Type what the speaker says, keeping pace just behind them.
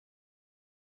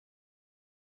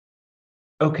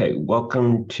Okay,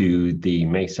 welcome to the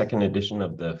May 2nd edition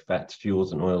of the Fats,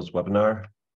 Fuels, and Oils webinar.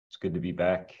 It's good to be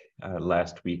back.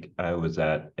 Last week, I was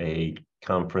at a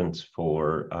conference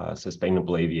for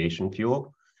sustainable aviation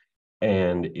fuel,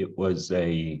 and it was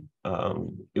a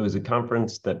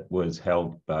conference that was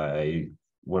held by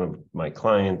one of my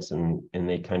clients, and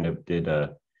they kind of did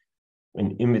an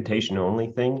invitation only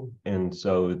thing, and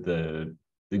so the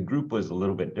group was a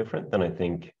little bit different than I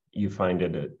think you find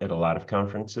it at a lot of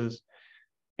conferences.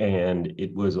 And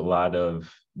it was a lot of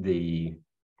the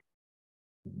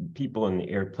people in the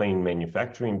airplane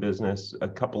manufacturing business, a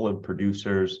couple of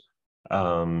producers,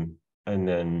 and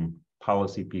then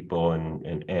policy people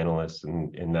and analysts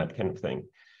and that kind of thing.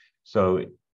 So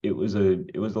it was a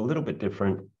little bit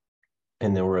different,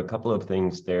 and there were a couple of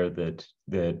things there that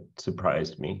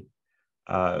surprised me.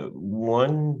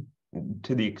 One,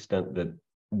 to the extent that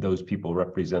those people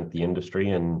represent the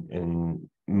industry, and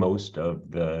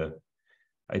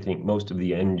I think most of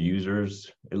the end users,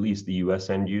 at least the U.S.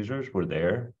 end users, were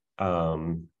there.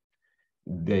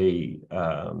 They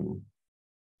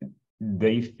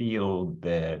feel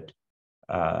that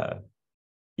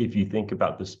if you think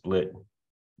about the split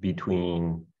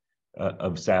between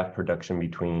of SAF production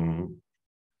between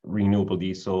renewable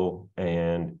diesel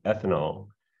and ethanol,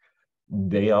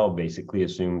 they all basically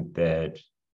assume that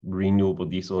renewable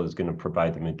diesel is going to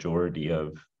provide the majority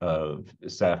of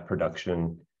SAF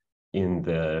production in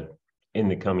the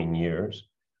coming years.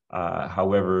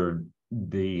 However,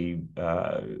 the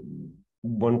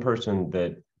one person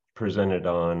that presented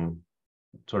on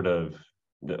sort of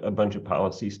a bunch of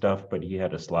policy stuff, but he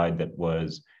had a slide that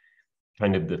was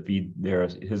kind of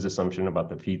his assumption about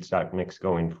the feedstock mix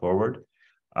going forward.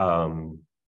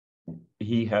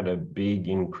 He had a big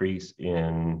increase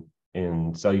in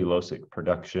cellulosic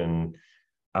production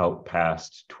out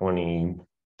past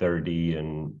 2030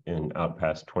 and out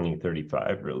past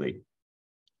 2035, really.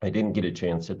 I didn't get a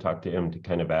chance to talk to him to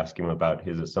kind of ask him about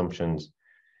his assumptions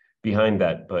behind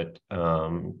that, but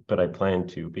I plan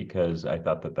to, because I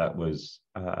thought that was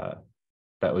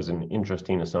an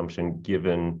interesting assumption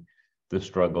given the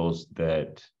struggles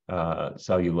that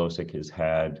cellulosic has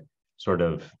had sort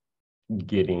of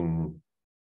getting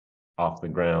off the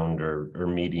ground or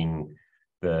meeting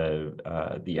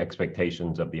the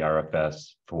expectations of the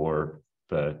RFS for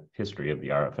the history of the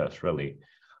RFS, really.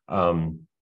 And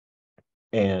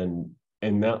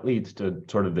that leads to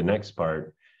sort of the next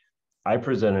part. I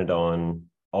presented on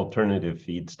alternative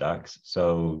feedstocks,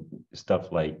 so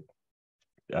stuff like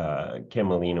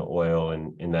camelina oil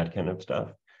and that kind of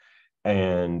stuff.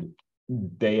 And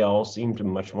they all seemed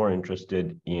much more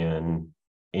interested in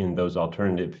those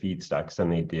alternative feedstocks than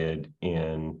they did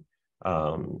in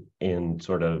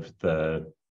sort of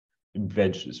the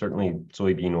certainly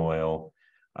soybean oil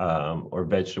or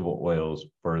vegetable oils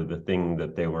for the thing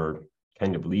that they were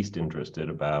kind of least interested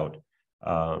about.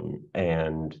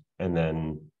 And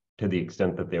then to the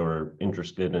extent that they were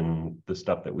interested in the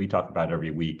stuff that we talk about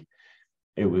every week,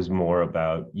 it was more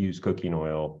about used cooking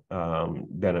oil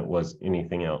than it was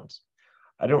anything else.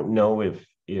 I don't know if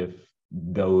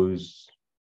those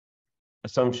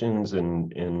assumptions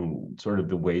and sort of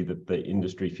the way that the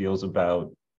industry feels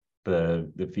about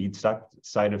the feedstock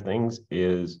side of things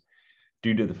is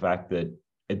due to the fact that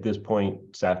at this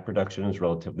point, SAF production is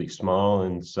relatively small,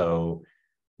 and so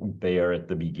they are at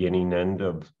the beginning end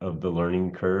of the learning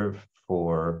curve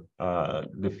for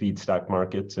the feedstock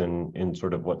markets and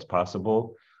sort of what's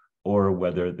possible, or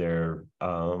whether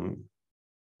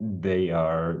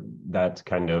that's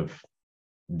kind of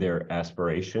their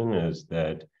aspiration, is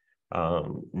that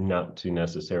not to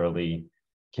necessarily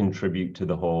contribute to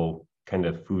the whole kind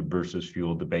of food versus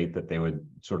fuel debate, that they would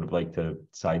sort of like to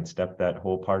sidestep that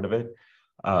whole part of it.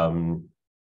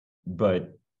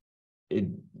 But it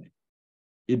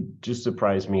just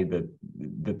surprised me that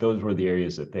those were the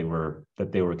areas that they were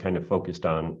kind of focused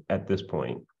on at this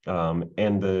point.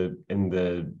 And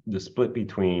the split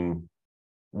between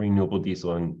renewable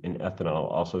diesel and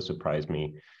ethanol also surprised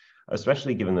me,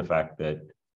 especially given the fact that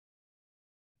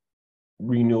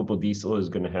renewable diesel is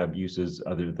going to have uses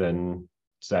other than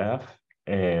SAF,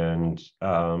 and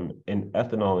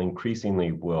ethanol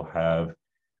increasingly will have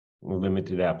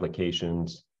limited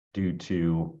applications due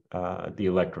to the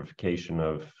electrification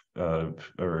of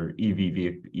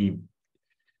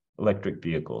electric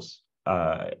vehicles.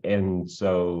 And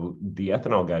so the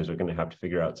ethanol guys are going to have to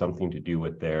figure out something to do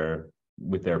with their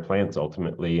plants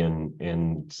ultimately,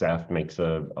 and SAF makes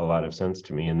a lot of sense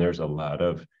to me. And there's a lot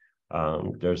of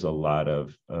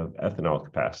ethanol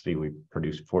capacity. We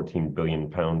produce 14 billion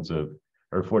gallons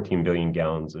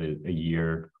a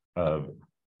year of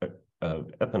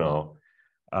ethanol.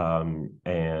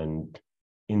 And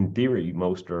in theory,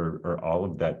 most or all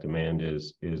of that demand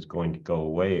is going to go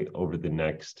away over the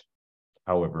next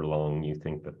however long you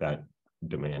think that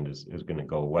demand is going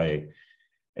to go away.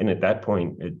 And at that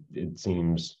point, it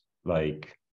seems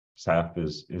like SAF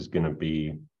is going to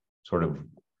be sort of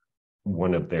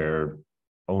one of their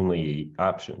only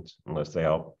options, unless they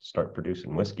all start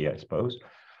producing whiskey, I suppose.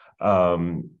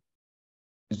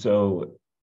 So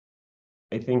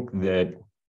I think that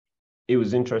it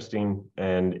was interesting,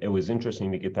 and it was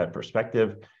interesting to get that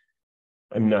perspective.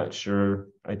 I'm not sure.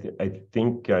 I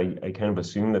think I kind of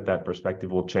assume that perspective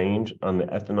will change on the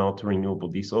ethanol to renewable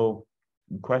diesel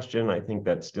question. I think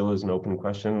that still is an open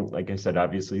question. Like I said,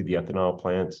 obviously the ethanol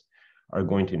plants are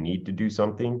going to need to do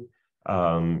something,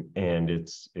 and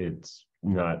it's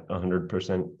not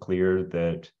 100% clear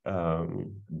that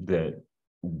that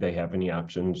they have any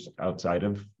options outside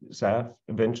of SAF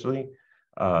eventually.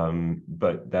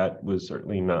 But that was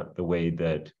certainly not the way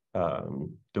that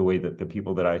the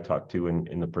people that I talked to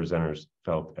and the presenters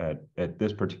felt at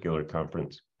this particular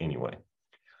conference anyway.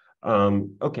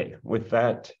 Okay, with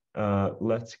that,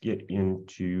 let's get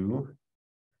into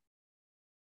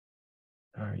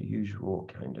our usual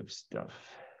kind of stuff.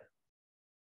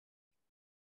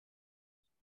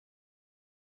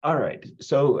 All right,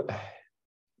 so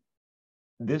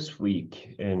this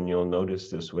week, and you'll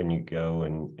notice this when you go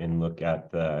and look at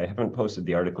I haven't posted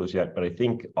the articles yet, but I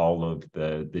think all of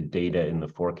the data in the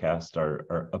forecast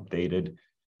are updated.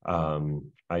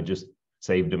 I just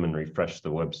saved them and refreshed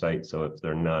the website, so if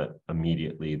they're not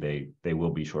immediately, they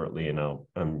will be shortly, and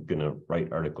I'm gonna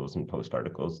write articles and post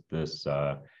articles this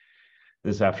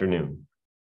afternoon.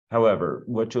 However,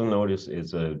 what you'll notice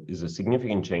is a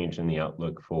significant change in the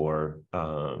outlook for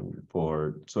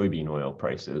soybean oil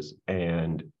prices,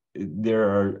 and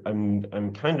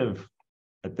I'm kind of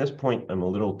at this point I'm a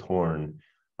little torn,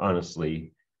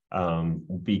 honestly,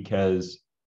 because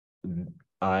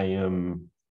I am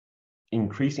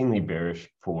increasingly bearish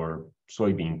for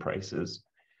soybean prices,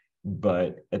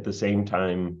 but at the same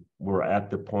time we're at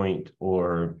the point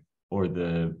or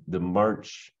the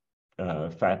March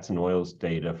fats and oils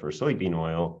data for soybean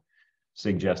oil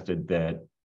suggested that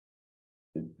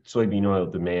soybean oil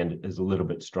demand is a little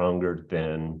bit stronger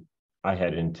than I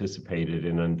had anticipated,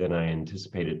 and then I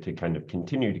anticipated to kind of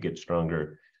continue to get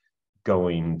stronger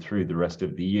going through the rest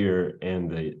of the year.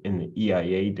 And the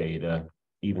EIA data,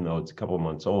 even though it's a couple of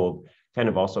months old, kind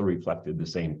of also reflected the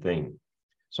same thing.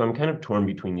 So I'm kind of torn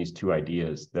between these two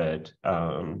ideas that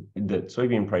that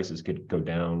soybean prices could go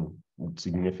down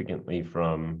significantly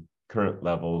from current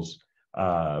levels,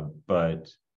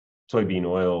 but soybean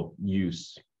oil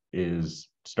use is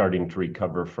starting to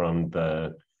recover from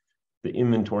the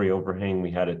inventory overhang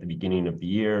we had at the beginning of the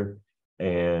year,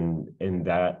 and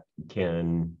that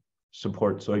can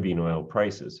support soybean oil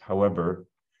prices. However,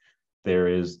 there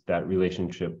is that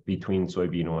relationship between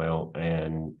soybean oil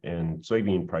and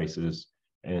soybean prices,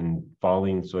 and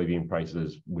falling soybean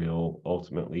prices will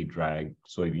ultimately drag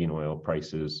soybean oil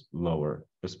prices lower,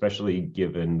 especially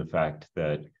given the fact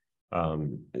that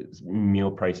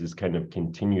meal prices kind of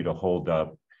continue to hold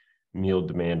up. Meal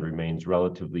demand remains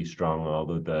relatively strong,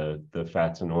 although the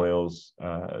fats and oils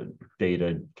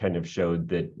data kind of showed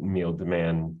that meal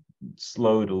demand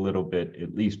slowed a little bit,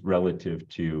 at least relative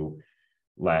to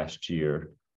last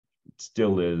year. It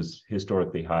still is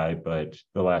historically high, but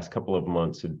the last couple of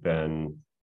months had been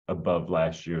above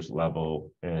last year's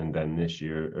level, and then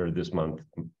this month,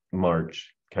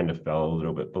 March, kind of fell a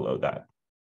little bit below that.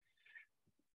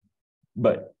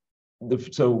 But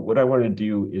so what I want to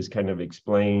do is kind of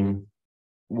explain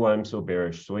why I'm so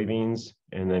bearish soybeans,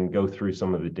 and then go through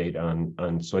some of the data on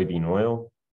soybean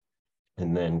oil,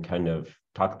 and then kind of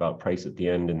talk about price at the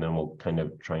end, and then we'll kind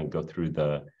of try and go through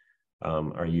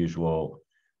our usual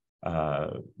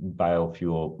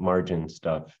biofuel margin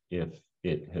stuff if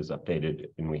it has updated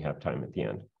and we have time at the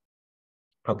end.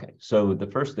 Okay, so the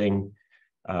first thing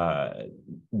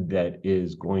that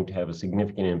is going to have a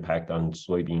significant impact on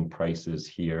soybean prices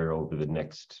here over the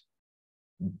next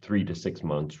 3 to 6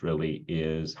 months really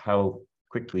is how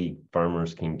quickly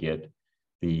farmers can get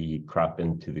the crop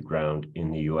into the ground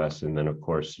in the US, and then of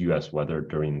course US weather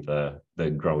during the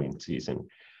growing season.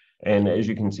 And as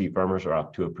you can see, farmers are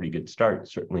off to a pretty good start,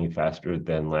 certainly faster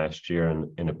than last year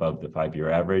and above the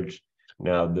 5-year average.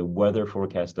 Now, the weather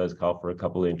forecast does call for a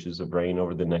couple inches of rain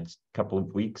over the next couple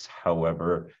of weeks.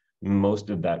 However, most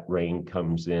of that rain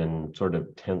comes in sort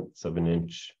of tenths of an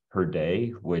inch per day,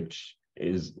 which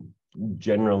is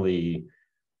generally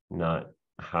not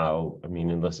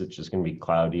unless it's just going to be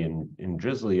cloudy and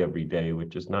drizzly every day,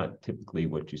 which is not typically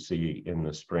what you see in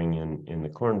the spring in the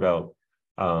Corn Belt.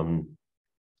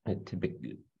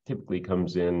 typically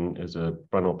comes in as a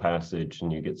frontal passage,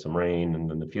 and you get some rain, and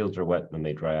then the fields are wet, and then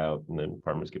they dry out, and then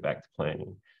farmers get back to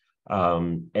planting.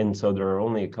 And so there are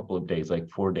only a couple of days, like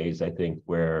 4 days, I think,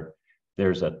 where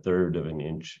there's a third of an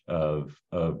inch of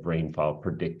rainfall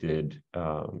predicted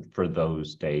for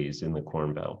those days in the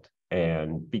Corn Belt.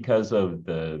 And because of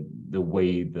the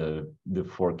way the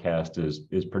forecast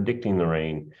is predicting the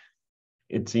rain,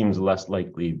 it seems less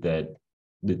likely that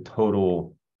the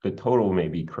total may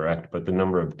be correct, but the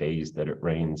number of days that it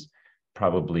rains,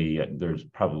 there's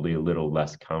probably a little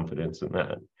less confidence in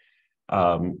that.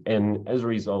 And as a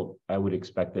result, I would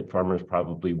expect that farmers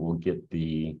probably will get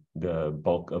the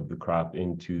bulk of the crop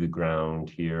into the ground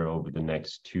here over the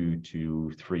next 2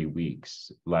 to 3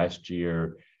 weeks. Last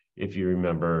year, if you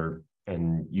remember,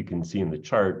 and you can see in the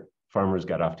chart, farmers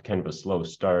got off to kind of a slow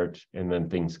start, and then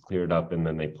things cleared up, and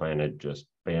then they planted just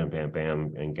bam, bam,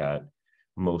 bam, and got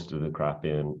most of the crop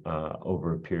in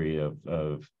over a period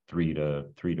of 3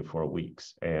 to 4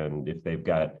 weeks. And if they've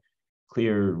got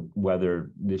clear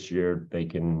weather this year, they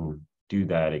can do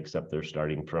that, except they're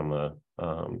starting from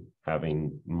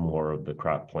having more of the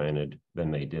crop planted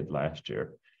than they did last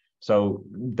year. So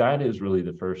that is really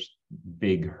the first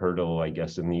big hurdle, I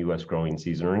guess, in the U.S. growing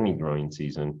season, or any growing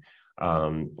season.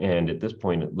 And at this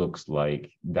point, it looks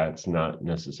like that's not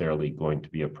necessarily going to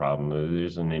be a problem. There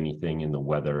isn't anything in the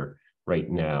weather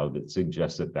right now that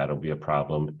suggests that that'll be a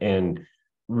problem. And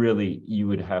really, you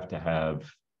would have to have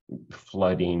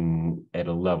flooding at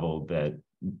a level that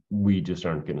we just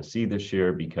aren't going to see this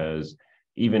year, because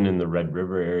even in the Red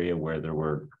River area, where there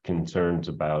were concerns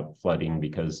about flooding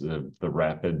because of the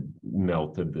rapid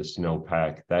melt of the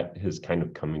snowpack, that has kind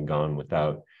of come and gone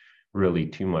without really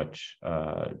too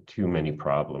many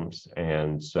problems.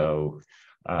 And so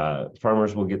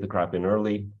farmers will get the crop in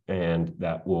early, and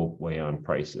that will weigh on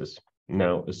prices.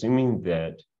 Now, assuming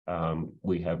that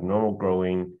we have normal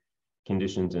growing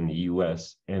conditions in the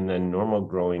U.S. and then normal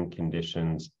growing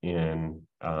conditions in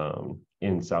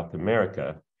South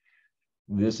America,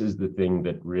 this is the thing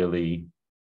that really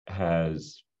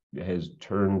has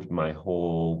turned my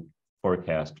whole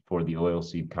forecast for the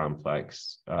oilseed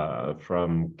complex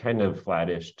from kind of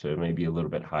flattish to maybe a little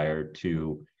bit higher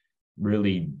to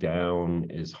really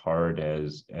down as hard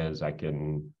as I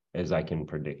can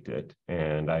predict it.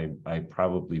 And I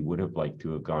probably would have liked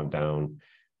to have gone down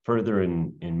further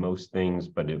in most things,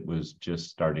 but it was just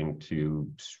starting to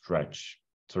stretch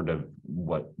sort of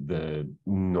what the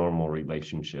normal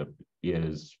relationship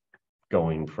is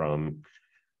going from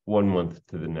 1 month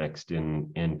to the next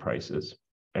in prices.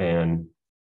 And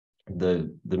the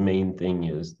main thing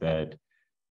is that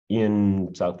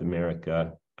in South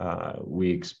America,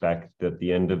 we expect that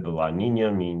the end of the La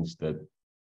Nina means that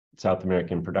South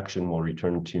American production will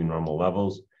return to normal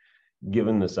levels.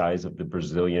 Given the size of the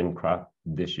Brazilian crop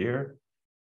this year,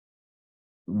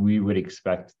 we would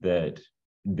expect that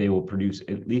they will produce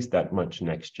at least that much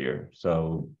next year.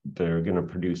 So they're going to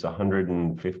produce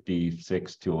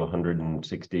 156 to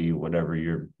 160, whatever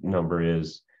your number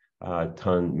is,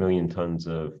 million tons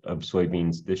of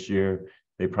soybeans this year.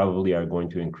 They probably are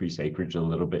going to increase acreage a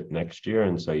little bit next year.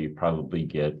 And so you probably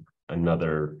get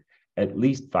another at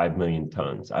least 5 million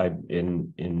tons.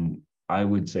 I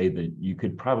would say that you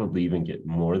could probably even get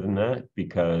more than that,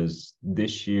 because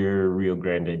this year, Rio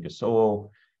Grande do Sul,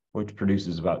 which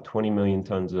produces about 20 million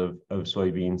tons of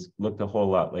soybeans, looked a whole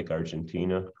lot like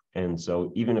Argentina. And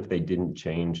so even if they didn't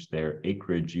change their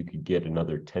acreage, you could get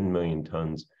another 10 million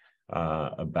tons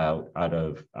about out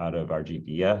of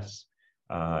RGDS.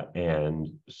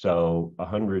 And so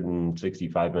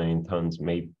 165 million tons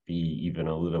may be even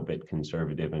a little bit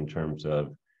conservative in terms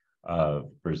of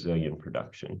Brazilian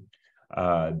production.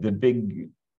 The big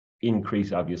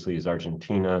increase, obviously, is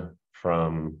Argentina,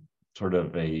 from sort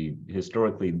of a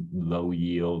historically low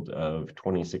yield of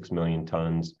 26 million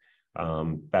tons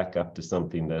back up to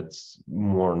something that's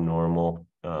more normal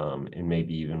and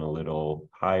maybe even a little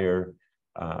higher,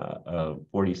 of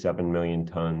 47 million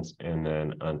tons. And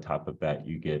then on top of that,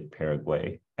 you get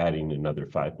Paraguay adding another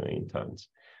 5 million tons.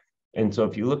 And so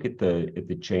if you look at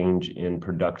the change in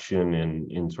production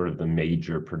in sort of the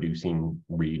major producing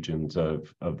regions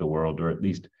of the world, or at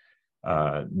least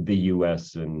the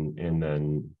US and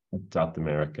then South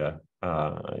America,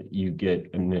 you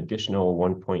get an additional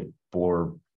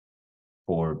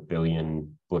 1.44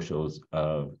 billion bushels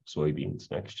of soybeans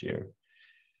next year.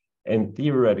 And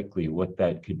theoretically, what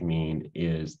that could mean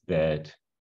is that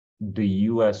the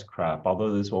US crop,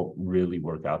 although this won't really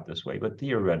work out this way, but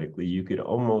theoretically, you could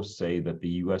almost say that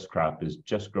the US crop is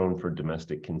just grown for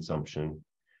domestic consumption,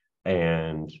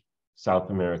 and South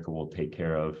America will take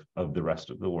care of the rest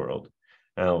of the world.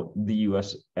 Now, the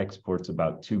US exports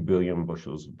about 2 billion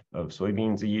bushels of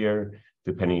soybeans a year,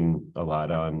 depending a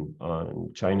lot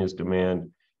on China's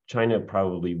demand. China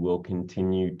probably will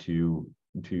continue to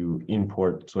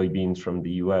import soybeans from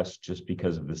the US just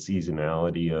because of the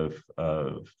seasonality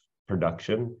of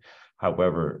production.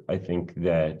 However, I think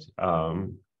that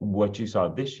what you saw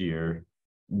this year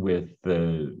with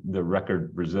the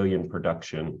record Brazilian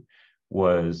production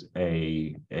was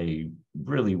a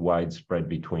really widespread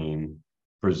between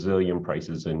Brazilian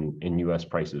prices and US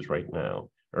prices right now,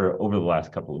 or over the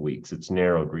last couple of weeks. It's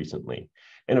narrowed recently.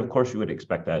 And of course, you would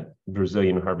expect that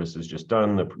Brazilian harvest is just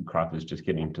done, the crop is just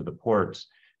getting to the ports,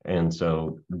 and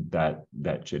so that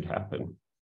should happen.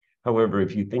 However,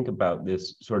 if you think about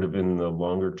this sort of in the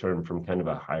longer term from kind of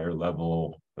a higher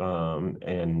level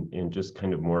and just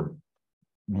kind of more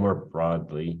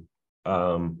broadly,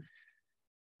 and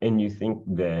you think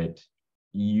that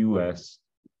US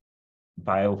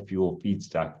biofuel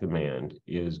feedstock demand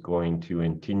is going to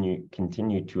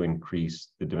continue to increase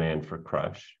the demand for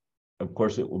crush. Of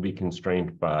course, it will be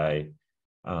constrained by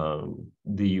the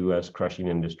US crushing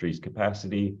industry's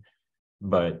capacity,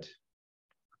 but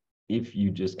if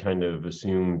you just kind of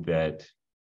assume that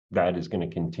that is going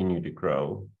to continue to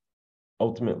grow,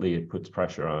 ultimately it puts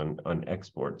pressure on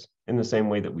exports in the same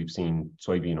way that we've seen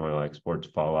soybean oil exports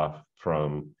fall off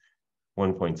from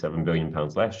 1.7 billion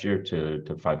pounds last year to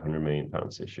 500 million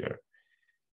pounds this year.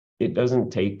 It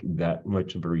doesn't take that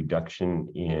much of a reduction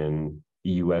in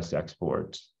US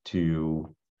exports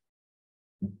to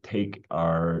take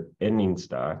our ending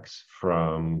stocks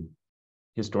from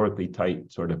historically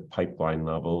tight sort of pipeline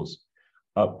levels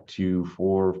up to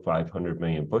 400 or 500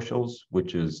 million bushels,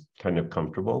 which is kind of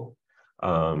comfortable,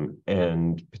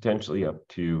 and potentially up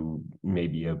to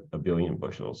maybe a billion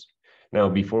bushels. Now,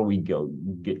 before we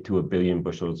get to a billion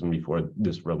bushels and before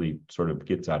this really sort of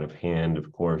gets out of hand,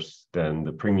 of course, then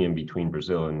the premium between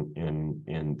Brazil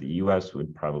and the US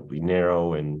would probably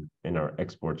narrow, and our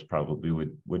exports probably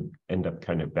would end up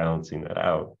kind of balancing that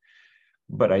out.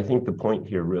 But I think the point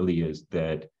here really is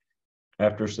that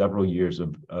after several years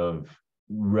of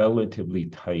relatively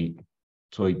tight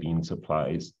soybean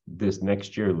supplies, this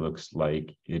next year looks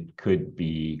like it could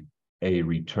be a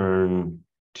return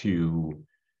to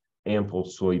ample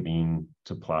soybean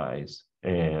supplies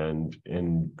and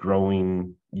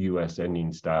growing US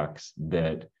ending stocks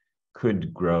that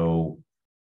could grow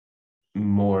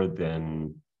more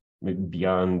than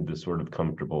beyond the sort of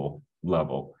comfortable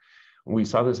level. We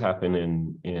saw this happen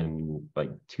in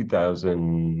like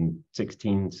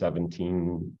 2016,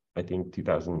 17, I think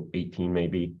 2018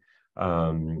 maybe,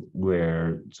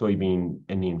 where soybean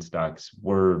ending stocks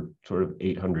were sort of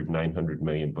 800, 900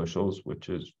 million bushels, which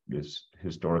is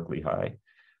historically high.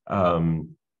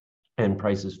 And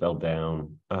prices fell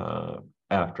down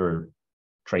after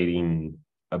trading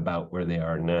about where they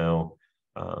are now,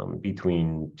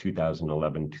 between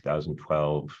 2011,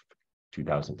 2012,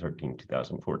 2013,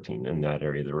 2014, in that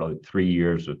area. There were really 3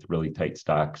 years with really tight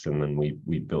stocks, and then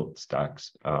we built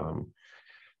stocks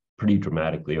pretty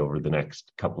dramatically over the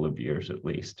next couple of years at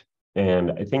least.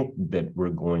 And I think that we're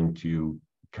going to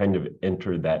kind of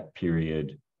enter that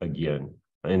period again.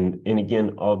 And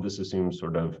again, all of this assumes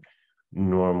sort of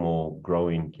normal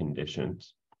growing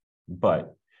conditions.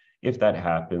 But if that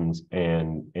happens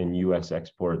and US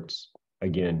exports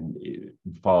again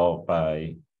fall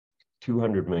by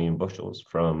 200 million bushels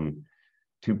from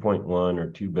 2.1 or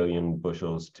 2 billion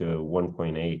bushels to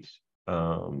 1.8,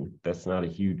 that's not a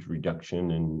huge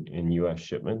reduction in US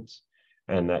shipments,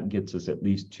 and that gets us at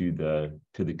least to the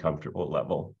comfortable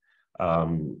level.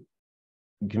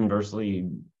 Conversely,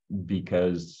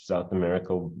 because South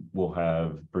America will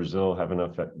have Brazil have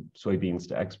enough soybeans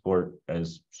to export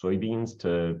as soybeans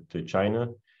to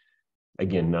China.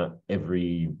 Again, not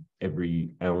every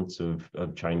ounce of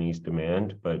Chinese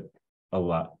demand, but a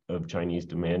lot of Chinese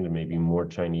demand, and maybe more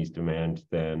Chinese demand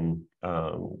than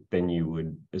you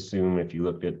would assume if you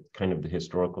looked at kind of the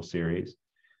historical series.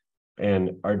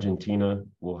 And Argentina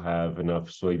will have enough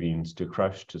soybeans to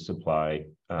crush to supply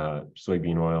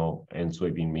soybean oil and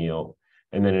soybean meal.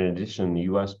 And then in addition, the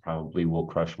US probably will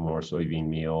crush more soybean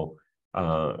meal,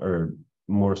 or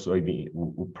more soybean,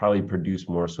 will probably produce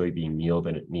more soybean meal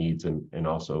than it needs, and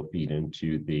also feed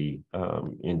into the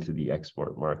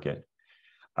export market.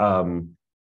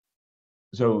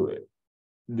 So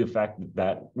the fact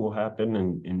that will happen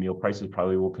and meal prices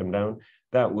probably will come down,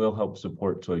 that will help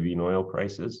support soybean oil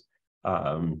prices.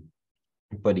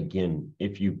 But again,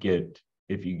 if you get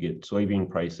soybean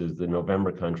prices, the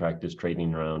November contract is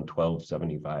trading around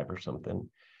 $12.75 or something.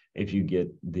 If you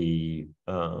get the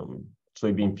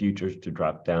soybean futures to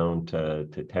drop down to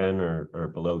 10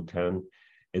 or below 10,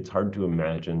 it's hard to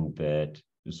imagine that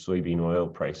soybean oil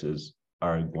prices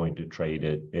are going to trade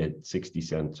at 60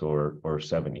 cents or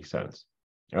 70 cents.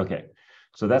 Okay,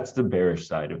 so that's the bearish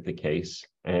side of the case.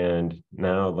 And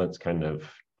now let's kind of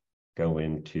go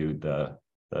into the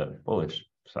bullish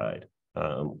side,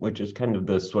 which is kind of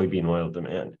the soybean oil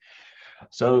demand.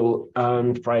 So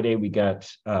on Friday, we got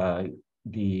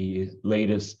the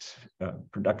latest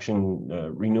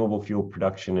renewable fuel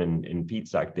production and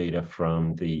feedstock data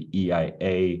from the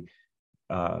EIA.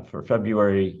 For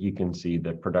February, you can see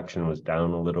that production was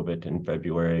down a little bit in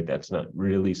February. That's not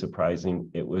really surprising.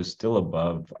 It was still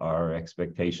above our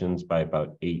expectations by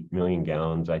about 8 million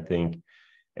gallons, I think.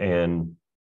 And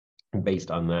based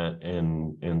on that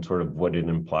and sort of what it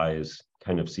implies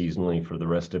kind of seasonally for the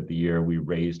rest of the year, we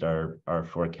raised our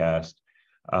forecast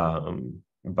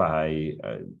by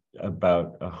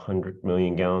about 100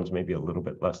 million gallons, maybe a little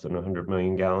bit less than 100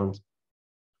 million gallons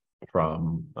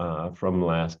from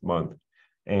last month.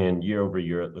 And year over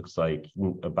year, it looks like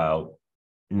about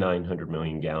 900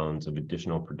 million gallons of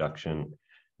additional production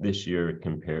this year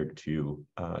compared to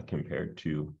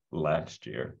last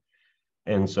year.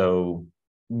 And so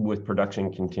with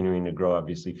production continuing to grow,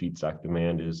 obviously feedstock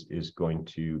demand is going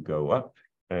to go up.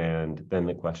 And then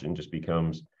the question just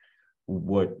becomes,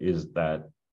 what does that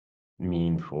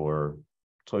mean for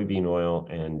soybean oil?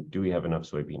 And do we have enough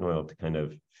soybean oil to kind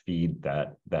of feed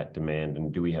that demand?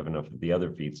 And do we have enough of the other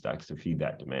feedstocks to feed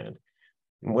that demand?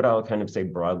 And what I'll kind of say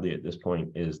broadly at this point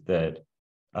is that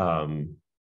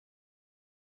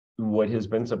what has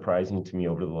been surprising to me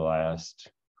over the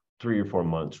last 3 or 4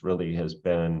 months really has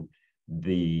been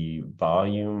the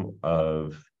volume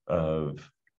of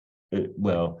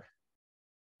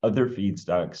other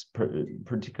feedstocks,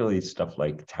 particularly stuff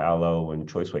like tallow and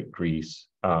choice white grease,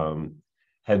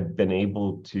 have been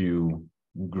able to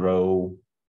grow.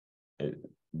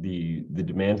 The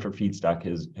demand for feedstock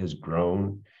has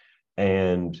grown,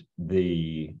 and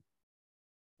the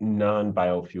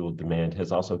non-biofuel demand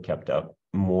has also kept up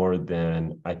more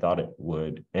than I thought it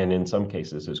would, and in some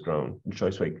cases has grown.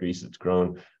 Choice white grease, it's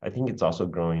grown. I think it's also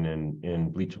growing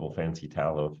in bleachable fancy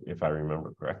tallow, if I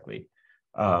remember correctly.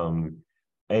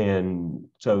 And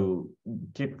so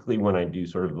typically when I do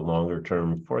sort of the longer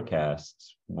term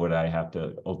forecasts, what I have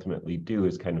to ultimately do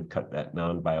is kind of cut that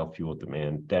non-biofuel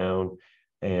demand down.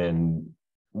 And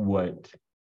what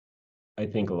I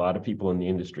think a lot of people in the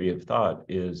industry have thought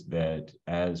is that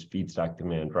as feedstock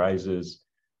demand rises,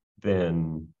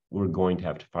 then we're going to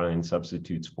have to find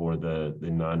substitutes for the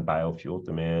non-biofuel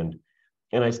demand.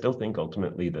 And I still think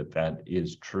ultimately that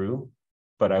is true.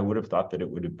 But I would have thought that it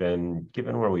would have been,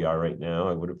 given where we are right now,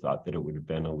 I would have thought that it would have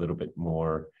been a little bit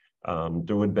more,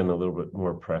 there would have been a little bit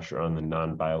more pressure on the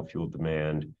non-biofuel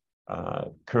demand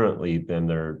currently than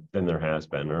there has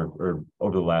been, or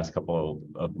over the last couple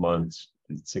of months,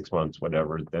 6 months,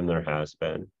 whatever, than there has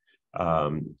been.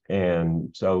 And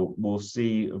so we'll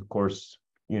see, of course,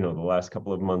 the last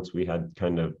couple of months we had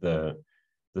kind of the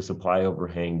supply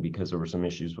overhang because there were some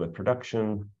issues with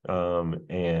production.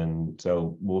 And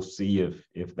so we'll see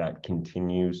if that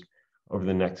continues over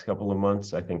the next couple of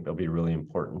months. I think they'll be really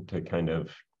important to kind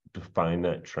of define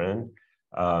that trend.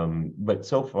 But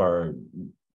so far,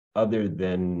 other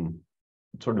than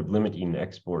sort of limiting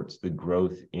exports, the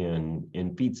growth in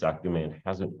feedstock demand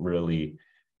hasn't really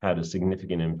had a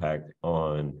significant impact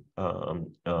on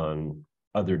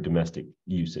other domestic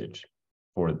usage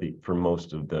for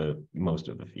most of the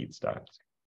feedstocks.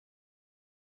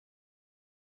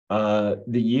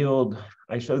 The yield,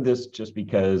 I showed this just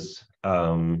because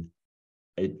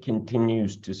it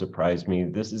continues to surprise me.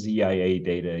 This is EIA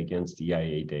data against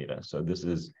EIA data. So this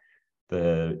is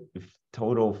the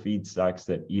total feedstocks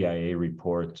that EIA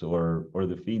reports, or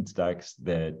the feedstocks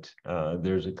that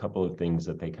there's a couple of things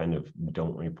that they kind of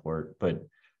don't report, but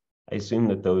I assume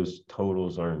that those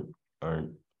totals aren't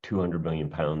 200 million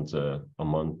pounds a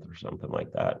month or something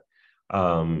like that.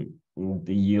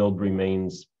 The yield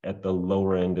remains at the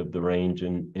lower end of the range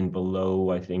and below,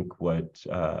 I think, what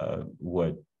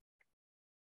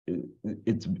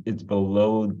it's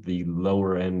below the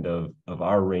lower end of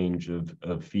our range of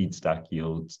feedstock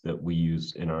yields that we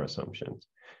use in our assumptions.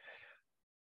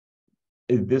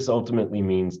 This ultimately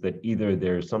means that either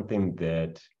there's something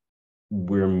that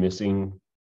we're missing,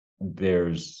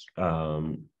 there's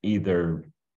either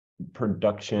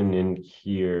production in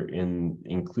here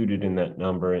included in that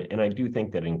number, and I do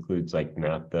think that includes like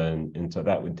naphtha, and so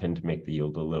that would tend to make the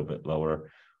yield a little bit lower,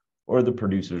 or the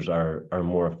producers are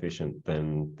more efficient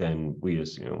than we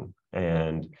assume.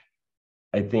 And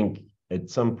I think at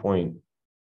some point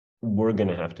we're going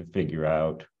to have to figure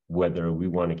out whether we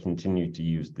want to continue to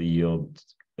use the yield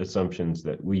assumptions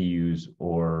that we use,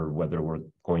 or whether we're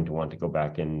going to want to go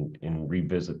back and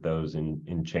revisit those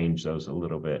and change those a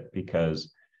little bit,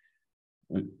 because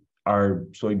our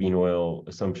soybean oil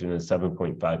assumption is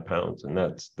 7.5 pounds, and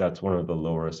that's one of the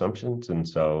lower assumptions. And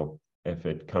so if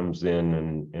it comes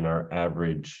in and our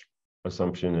average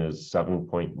assumption is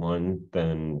 7.1,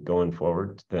 then going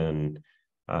forward, then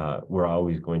we're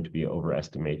always going to be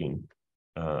overestimating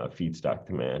feedstock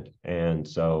demand. And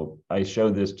so I show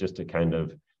this just to kind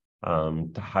of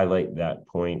to highlight that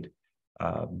point.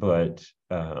 But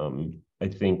I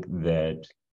think that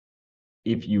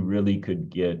if you really could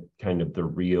get kind of the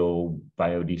real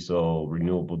biodiesel,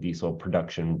 renewable diesel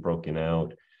production broken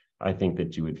out, I think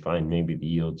that you would find maybe the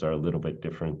yields are a little bit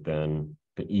different than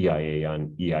the EIA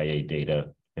on EIA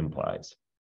data implies.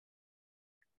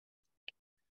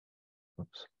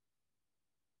 Oops.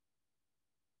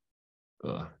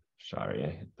 Ugh, sorry, I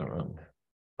hit the wrong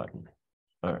button.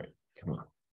 All right, come on.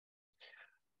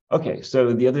 Okay,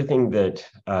 so the other thing that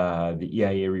the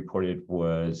EIA reported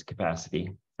was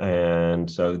capacity.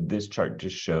 And so this chart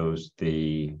just shows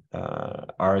the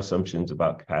our assumptions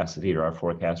about capacity, or our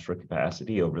forecast for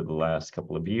capacity over the last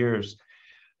couple of years.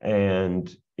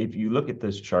 And if you look at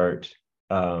this chart,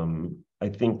 I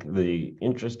think the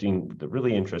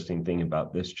really interesting thing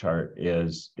about this chart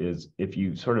is if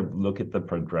you sort of look at the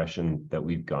progression that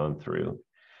we've gone through.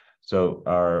 So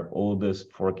our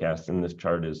oldest forecast in this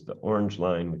chart is the orange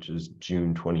line, which is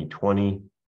June 2020.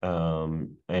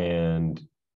 And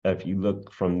if you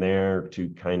look from there to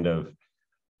kind of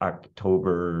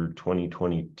October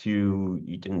 2022,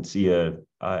 you didn't see a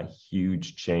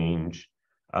huge change.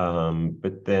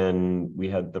 But then we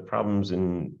had the problems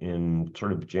in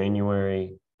sort of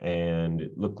January, and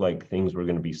it looked like things were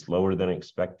going to be slower than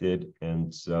expected.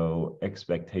 And so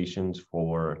expectations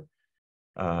for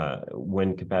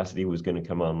when capacity was going to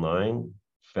come online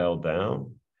fell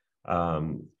down.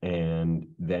 And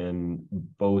then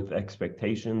both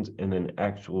expectations and then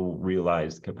actual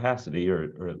realized capacity,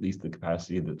 or at least the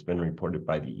capacity that's been reported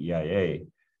by the EIA,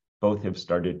 both have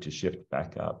started to shift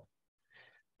back up.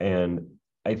 And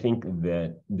I think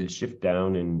that the shift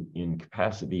down in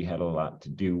capacity had a lot to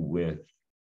do with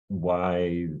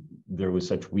why there was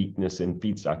such weakness in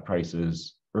feedstock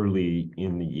prices early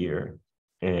in the year.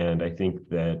 And I think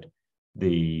that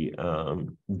the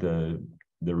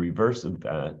reverse of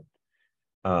that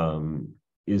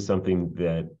is something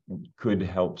that could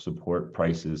help support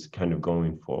prices kind of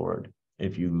going forward.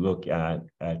 If you look at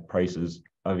prices,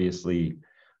 obviously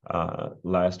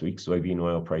last week soybean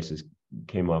oil prices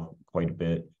came off quite a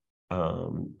bit,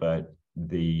 but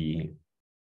the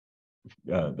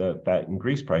fat and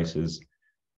grease prices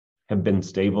have been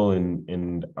stable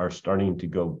and are starting to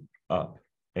go up.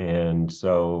 And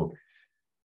so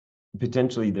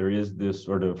potentially there is this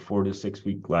sort of 4 to 6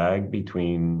 week lag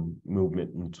between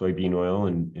movement in soybean oil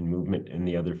and movement in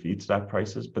the other feedstock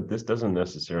prices, but this doesn't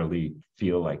necessarily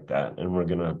feel like that. And I'm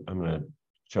gonna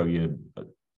show you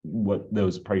what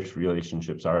those price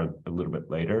relationships are a little bit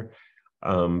later.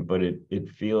 But it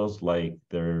feels like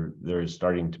there's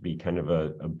starting to be kind of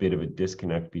a bit of a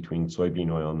disconnect between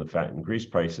soybean oil and the fat and grease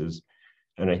prices.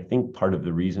 And I think part of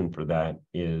the reason for that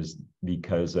is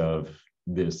because of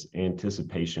this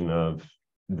anticipation of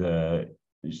the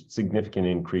significant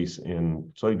increase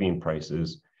in soybean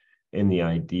prices, and the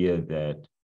idea that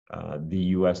the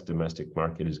US domestic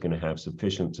market is going to have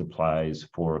sufficient supplies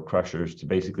for crushers to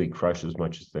basically crush as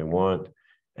much as they want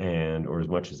or as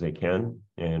much as they can,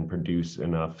 and produce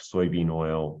enough soybean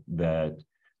oil that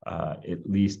at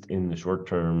least in the short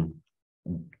term,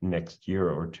 next year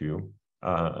or two,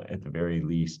 at the very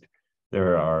least,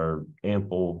 there are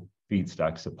ample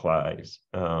feedstock supplies.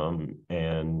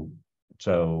 And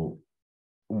so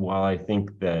while I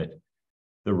think that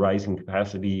the rising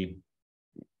capacity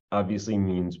obviously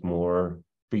means more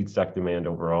feedstock demand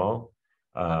overall,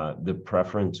 the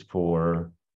preference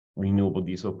for renewable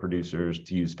diesel producers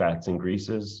to use fats and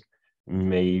greases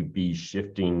may be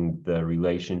shifting the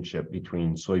relationship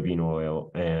between soybean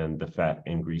oil and the fat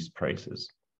and grease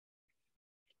prices.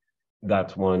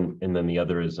 That's one. And then the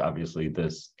other is obviously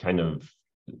this kind of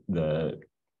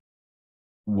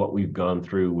what we've gone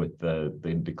through with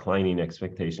the declining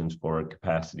expectations for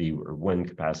capacity, or when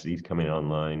capacity is coming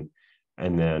online,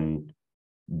 and then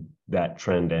that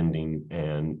trend ending,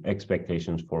 and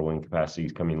expectations for when capacity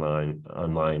is coming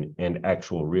online and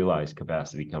actual realized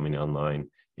capacity coming online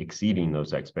exceeding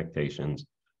those expectations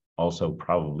also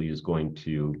probably is going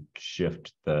to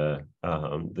shift the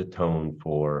tone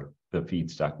for the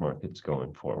feedstock markets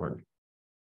going forward.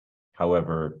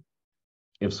 However,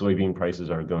 if soybean prices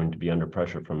are going to be under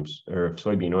pressure or if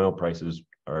soybean oil prices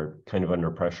are kind of under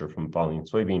pressure from falling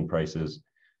soybean prices,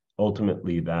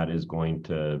 ultimately that is going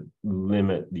to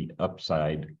limit the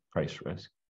upside price risk.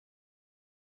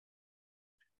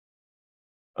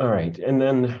 All right, and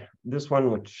then this one,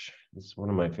 which is one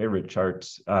of my favorite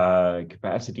charts,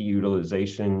 capacity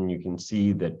utilization. You can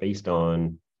see that based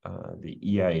on the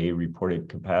EIA reported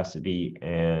capacity,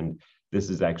 and this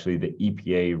is actually the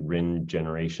EPA RIN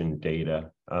generation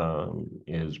data,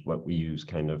 is what we use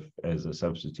kind of as a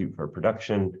substitute for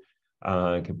production.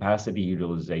 Capacity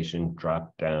utilization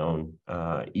dropped down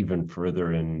even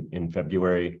further in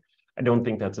February. I don't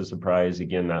think that's a surprise.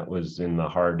 Again, that was in the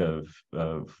heart of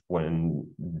when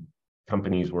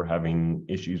companies were having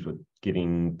issues with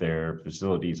getting their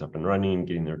facilities up and running,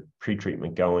 getting their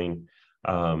pretreatment going.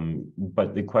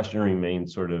 But the question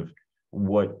remains sort of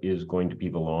what is going to be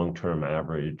the long-term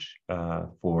average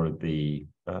for the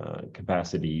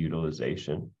capacity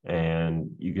utilization.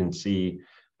 And you can see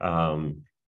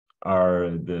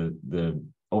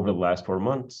over the last 4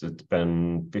 months, it's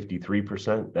been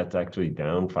 53%. That's actually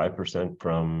down 5%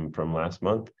 from last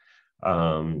month.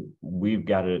 We've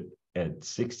got it at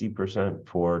 60%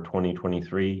 for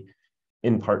 2023,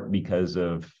 in part because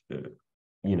of,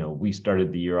 we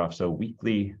started the year off so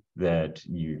weakly that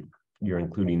you're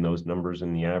including those numbers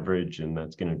in the average, and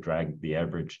that's going to drag the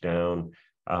average down.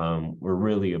 We're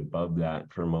really above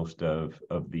that for most of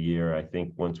the year. I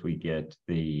think once we get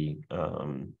the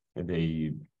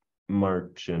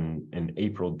March and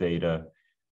April data,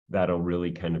 that'll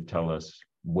really kind of tell us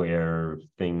where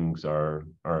things are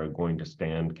going to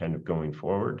stand kind of going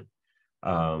forward.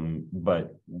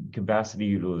 But capacity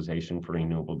utilization for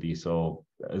renewable diesel,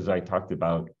 as I talked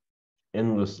about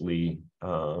endlessly,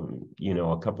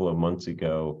 a couple of months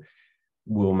ago,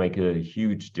 will make a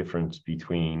huge difference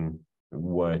between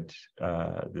what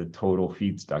the total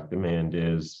feedstock demand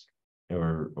is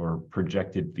or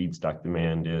projected feedstock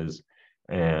demand is,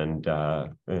 and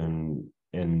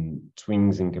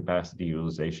swings in capacity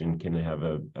utilization can have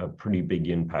a pretty big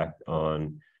impact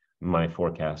on my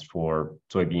forecast for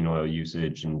soybean oil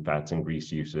usage and fats and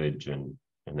grease usage and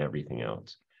everything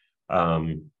else.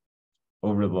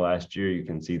 Over the last year, you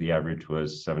can see the average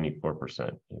was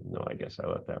 74%, even though I guess I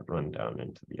let that run down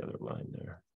into the other line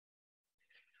there.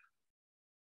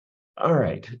 All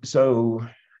right, so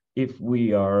if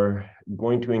we are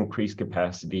going to increase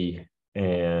capacity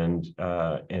and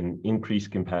increase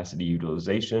capacity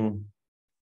utilization,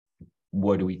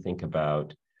 what do we think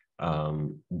about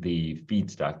the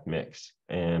feedstock mix?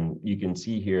 And you can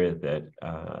see here that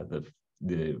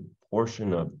the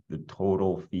portion of the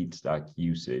total feedstock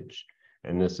usage,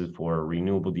 and this is for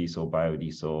renewable diesel,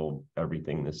 biodiesel,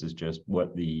 everything. This is just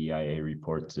what the EIA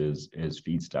reports is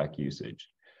feedstock usage.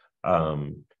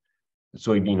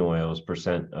 Soybean oils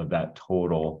percent of that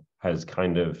total has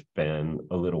kind of been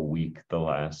a little weak the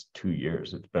last 2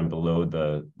 years. It's been below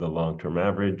the long-term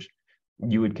average.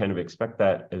 You would kind of expect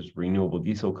that as renewable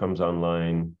diesel comes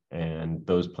online and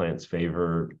those plants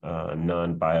favor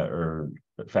non-bio or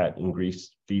fat and grease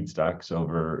feedstocks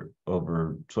over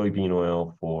soybean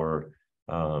oil for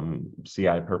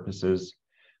CI purposes.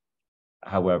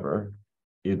 However,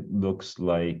 it looks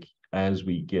like as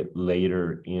we get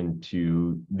later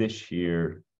into this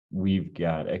year, we've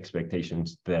got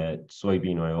expectations that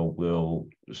soybean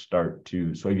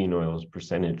oil's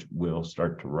percentage will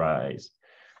start to rise.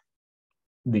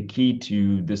 The key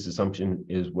to this assumption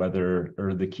is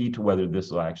the key to whether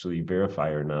this will actually verify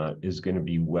or not is going to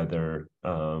be whether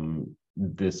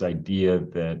this idea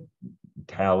that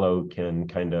tallow can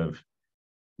kind of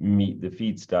meet the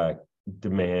feedstock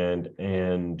demand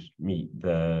and meet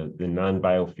the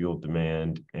non-biofuel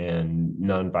demand, and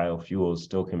non-biofuel is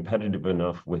still competitive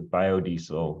enough with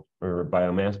biodiesel or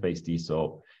biomass-based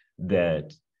diesel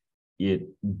that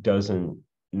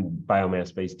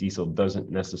biomass-based diesel doesn't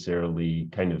necessarily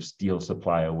kind of steal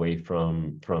supply away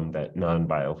from that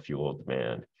non-biofuel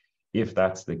demand. If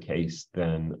that's the case,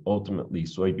 then ultimately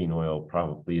soybean oil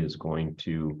probably is going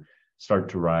to start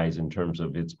to rise in terms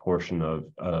of its portion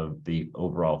of the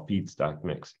overall feedstock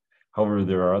mix. However,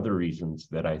 there are other reasons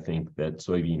that I think that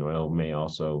soybean oil may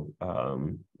also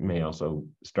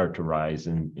start to rise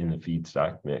in the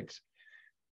feedstock mix.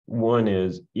 One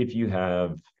is if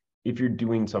you're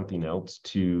doing something else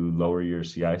to lower your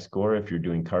CI score, if you're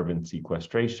doing carbon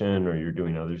sequestration or you're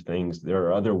doing other things, there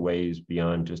are other ways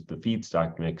beyond just the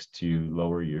feedstock mix to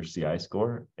lower your CI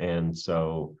score. And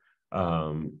so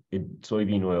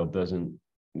soybean oil doesn't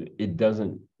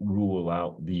rule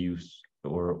out the use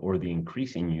or the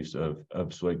increasing use of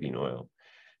soybean oil.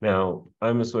 Now,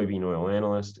 I'm a soybean oil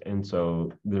analyst, and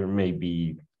so there may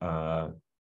be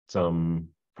some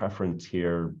preference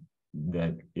here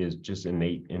that is just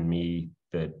innate in me,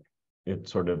 that it's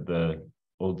sort of the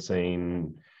old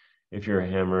saying, if you're a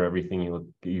hammer, everything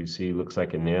you see looks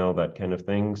like a nail, that kind of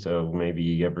thing. So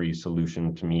maybe every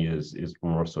solution to me is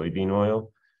more soybean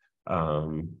oil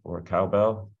or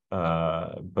cowbell.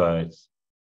 But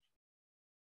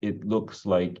it looks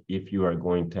like if you are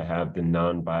going to have the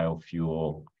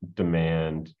non-biofuel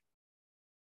demand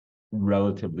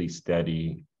relatively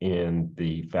steady in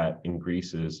the fat and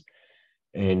greases,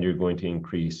 and you're going to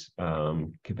increase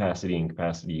capacity and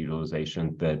capacity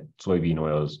utilization, that soybean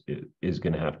oil is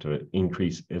going to have to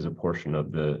increase as a portion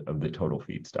of the total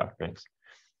feedstock mix.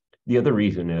 The other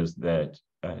reason is that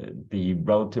the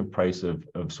relative price of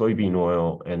soybean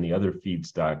oil and the other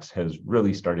feedstocks has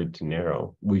really started to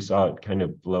narrow. We saw it kind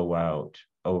of blow out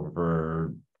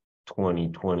over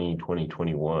 2020,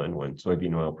 2021 when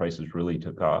soybean oil prices really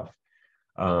took off.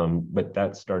 But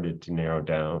that started to narrow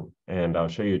down, and I'll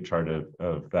show you a chart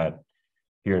of that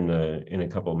here in a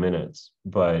couple of minutes.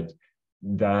 But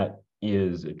that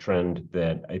is a trend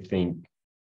that I think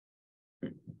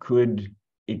could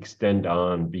extend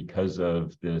on because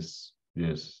of this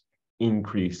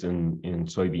increase in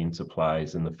soybean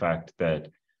supplies, and the fact that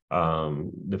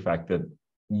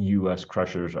U.S.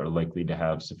 crushers are likely to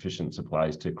have sufficient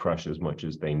supplies to crush as much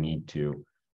as they need to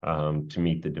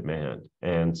meet the demand.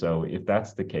 And so if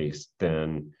that's the case,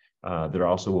 then there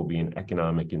also will be an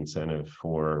economic incentive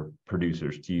for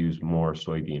producers to use more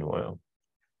soybean oil.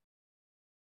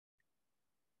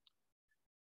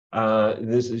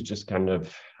 This is just kind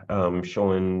of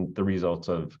showing the results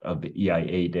of the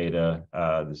EIA data.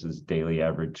 This is daily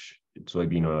average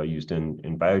soybean oil used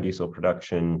in biodiesel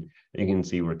production. You can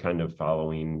see we're kind of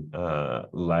following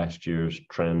last year's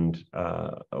trend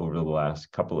over the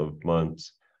last couple of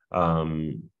months.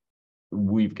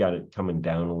 We've got it coming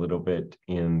down a little bit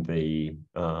in the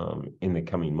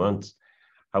coming months.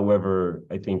 However,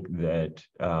 I think that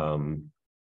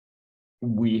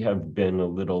we have been a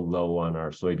little low on our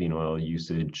soybean oil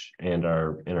usage and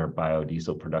our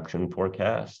biodiesel production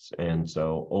forecasts, and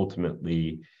so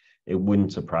ultimately, it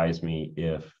wouldn't surprise me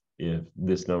if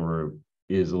this number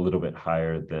is a little bit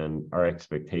higher than our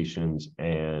expectations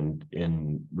and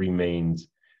remains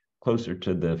closer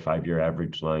to the 5-year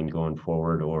average line going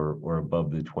forward, or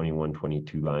above the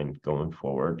 21-22 line going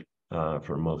forward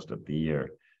for most of the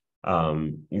year.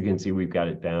 You can see we've got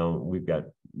it down. We've got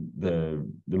the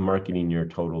marketing year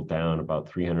total down about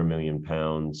 300 million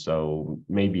pounds. So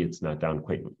maybe it's not down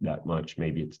quite that much.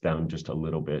 Maybe it's down just a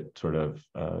little bit, sort of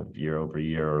year over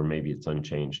year, or maybe it's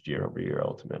unchanged year over year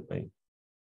ultimately.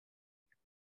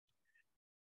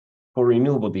 For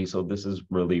renewable diesel, this is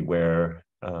really where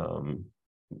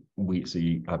we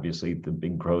see obviously the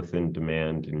big growth in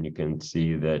demand, and you can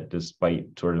see that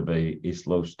despite sort of a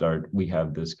slow start, we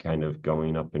have this kind of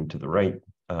going up and to the right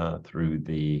through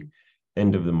the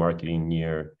end of the marketing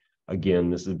year. Again,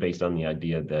 this is based on the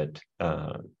idea that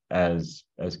as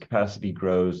capacity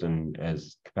grows and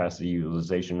as capacity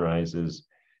utilization rises,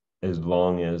 as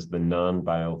long as the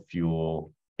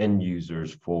non-biofuel end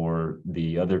users for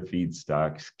the other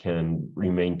feedstocks can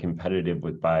remain competitive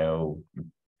with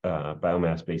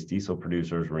biomass-based diesel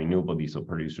producers, renewable diesel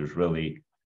producers, really,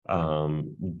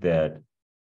 that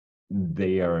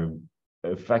they are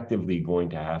effectively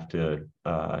going to have to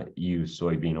use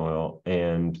soybean oil.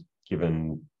 And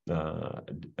given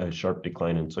a sharp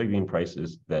decline in soybean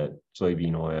prices, that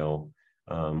soybean oil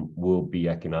will be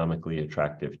economically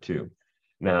attractive too.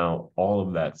 Now, all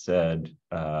of that said,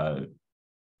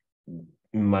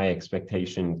 my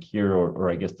expectation here, or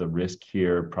I guess the risk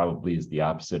here, probably is the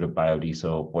opposite of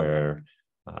biodiesel, where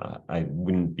I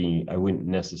wouldn't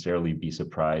necessarily be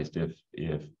surprised if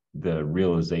the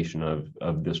realization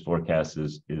of this forecast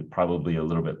is probably a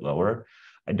little bit lower.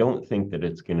 I don't think that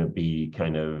it's going to be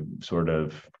kind of sort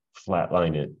of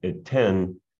flatline at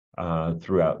 10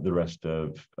 throughout the rest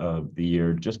of the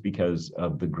year, just because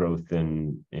of the growth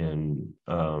in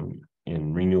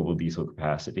renewable diesel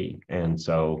capacity. And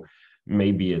so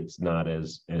maybe it's not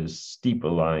as steep a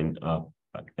line up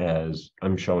as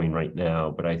I'm showing right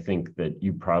now, but I think that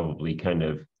you probably kind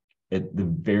of, at the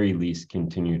very least,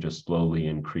 continue to slowly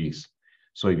increase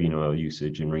soybean oil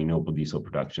usage and renewable diesel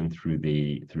production through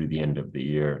the end of the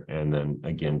year. And then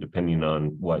again, depending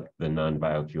on what the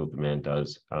non-biofuel demand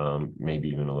does, maybe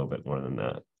even a little bit more than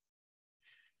that.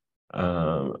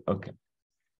 Okay.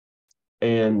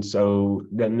 And so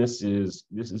then this is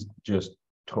just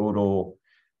total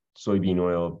soybean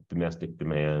oil domestic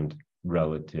demand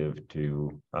relative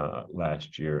to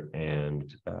last year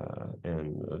and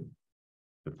the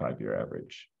 5-year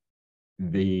average.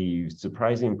 The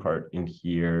surprising part in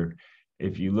here,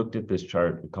 if you looked at this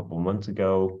chart a couple months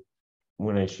ago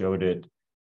when I showed it,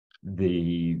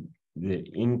 the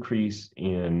increase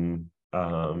in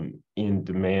in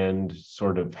demand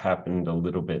sort of happened a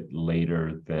little bit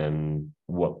later than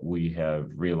what we have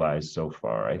realized so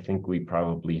far. I think we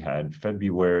probably had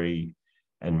February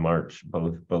and March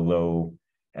both below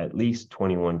at least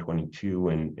 21, 22,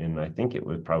 and I think it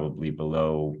was probably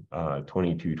below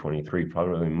 22, 23,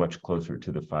 probably much closer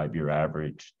to the 5-year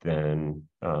average than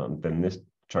this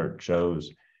chart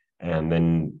shows. And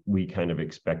then we kind of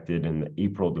expected in the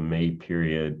April to May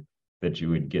period that you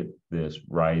would get this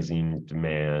rising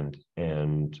demand,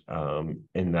 and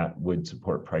that would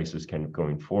support prices kind of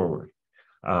going forward.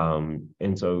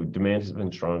 And so demand has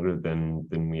been stronger than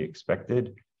we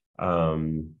expected.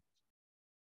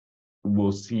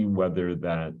 We'll see whether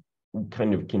that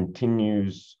kind of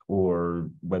continues,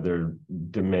 or whether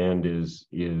demand is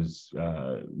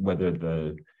whether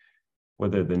the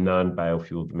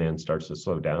non-biofuel demand starts to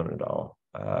slow down at all.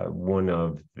 One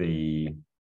of the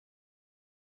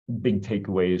big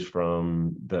takeaways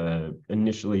from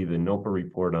initially the NOPA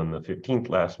report on the 15th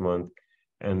last month,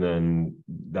 and then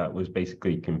that was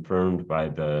basically confirmed by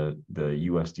the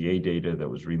USDA data that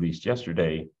was released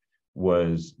yesterday,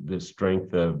 was the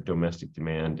strength of domestic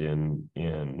demand in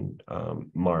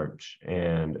March.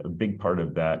 And a big part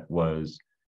of that was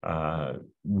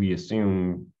we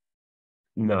assume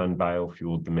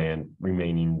non-biofuel demand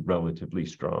remaining relatively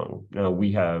strong. Now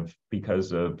we have,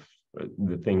 because of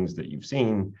the things that you've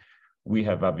seen, we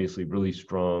have obviously really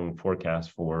strong forecasts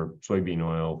for soybean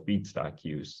oil feedstock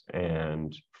use,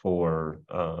 and for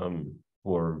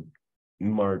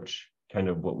March, kind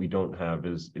of what we don't have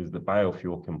is the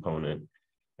biofuel component,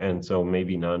 and so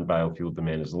maybe non-biofuel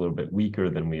demand is a little bit weaker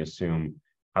than we assume.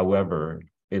 However,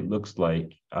 it looks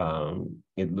like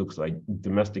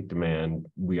domestic demand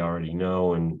we already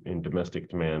know, and domestic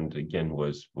demand again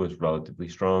was relatively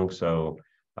strong. So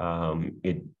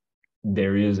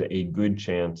there is a good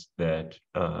chance that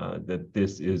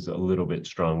this is a little bit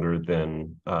stronger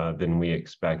than we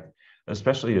expect,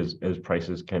 especially as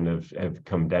prices kind of have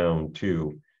come down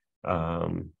too.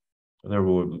 There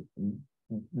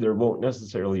won't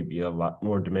necessarily be a lot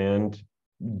more demand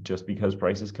just because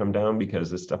prices come down,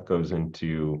 because this stuff goes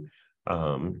into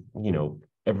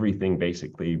everything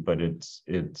basically, but it's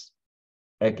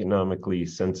economically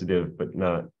sensitive, but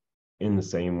not in the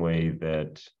same way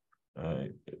that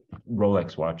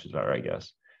Rolex watches are, I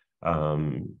guess.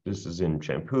 This is in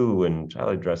shampoo and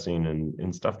salad dressing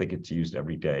and stuff that gets used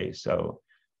every day. So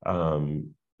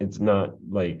it's not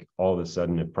like all of a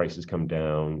sudden if prices come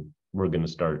down, we're going to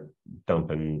start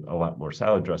dumping a lot more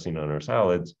salad dressing on our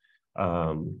salads.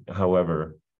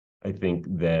 However, I think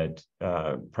that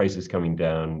prices coming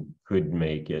down could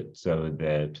make it so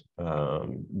that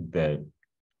that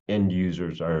end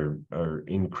users are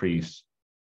increased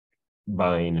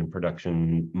buying and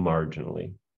production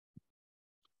marginally.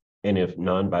 And if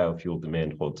non-biofuel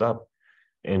demand holds up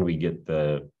and we get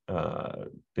the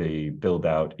build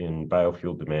out in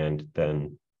biofuel demand,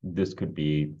 then this could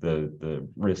be the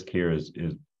risk here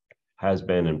has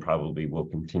been and probably will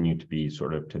continue to be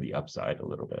sort of to the upside a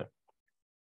little bit.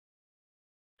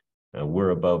 Now, we're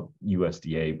above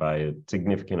USDA by a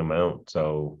significant amount,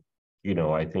 so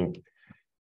I think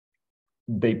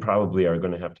they probably are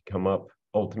going to have to come up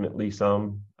ultimately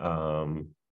some,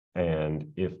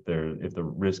 and if the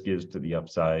risk is to the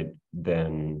upside,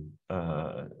 then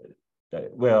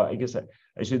well, I guess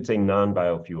I should say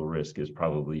non-biofuel risk is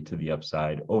probably to the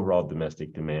upside. Overall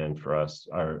domestic demand for us,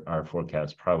 our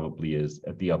forecast probably is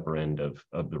at the upper end of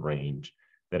the range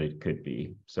that it could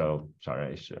be. So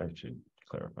sorry, I should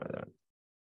clarify that.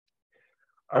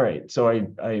 All right, so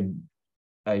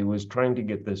I was trying to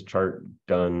get this chart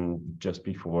done just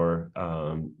before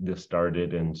this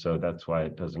started, and so that's why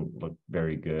it doesn't look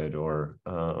very good, or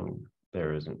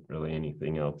there isn't really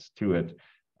anything else to it.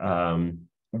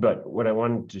 But what I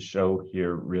wanted to show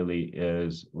here really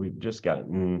is we've just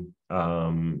gotten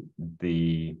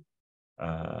the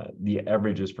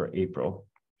averages for April,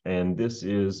 and this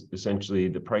is essentially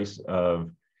the price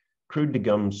of crude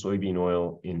degummed soybean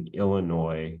oil in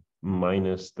Illinois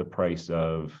minus the price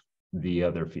of the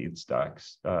other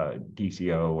feedstocks,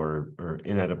 DCO or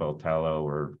inedible tallow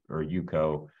or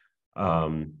UCO.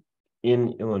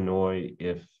 In Illinois,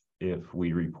 if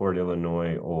we report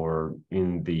Illinois, or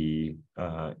in the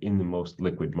most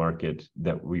liquid market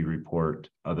that we report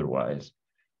otherwise.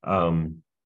 And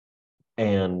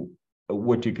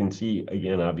what you can see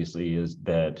again, obviously, is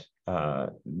that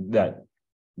that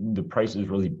the prices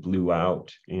really blew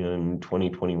out in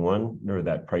 2021, or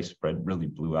that price spread really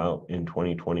blew out in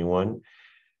 2021.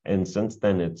 And since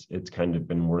then, it's kind of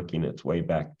been working its way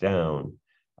back down.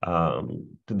 to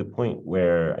the point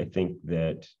where I think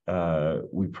that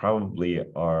we probably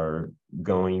are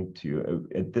going to,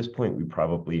 at this point, we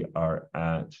probably are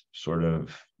at sort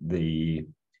of the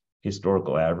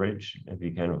historical average. If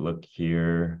you kind of look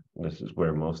here, this is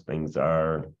where most things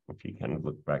are. If you kind of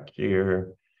look back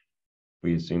here,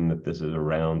 we assume that this is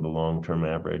around the long-term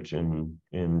average in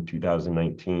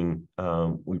 2019.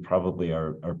 We probably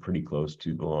are pretty close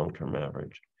to the long-term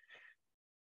average.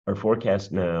 Our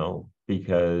forecast now,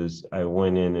 because I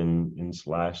went in and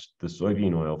slashed the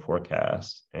soybean oil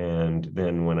forecast, and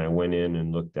then when I went in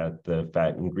and looked at the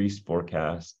fat and grease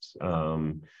forecasts,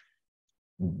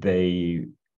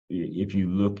 if you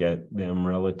look at them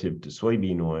relative to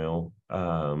soybean oil,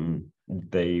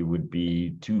 they would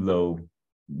be too low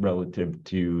relative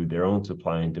to their own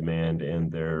supply and demand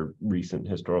and their recent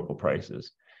historical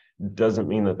prices. Doesn't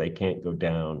mean that they can't go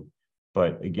down,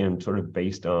 but again, sort of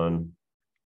based on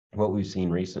what we've seen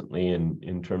recently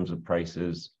in terms of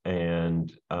prices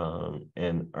and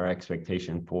our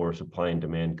expectation for supply and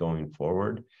demand going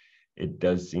forward, it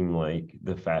does seem like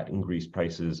the fat and grease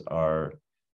prices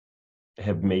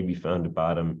have maybe found a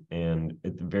bottom, and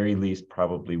at the very least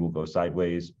probably will go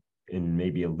sideways and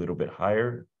maybe a little bit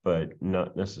higher, but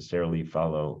not necessarily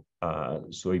follow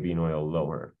soybean oil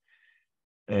lower.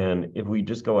 And if we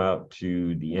just go out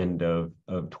to the end of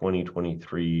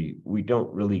 2023, we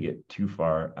don't really get too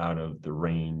far out of the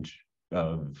range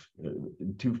of,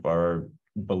 too far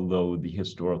below the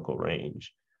historical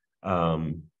range.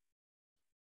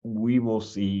 We will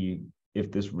see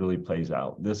if this really plays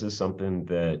out. This is something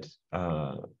that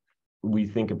we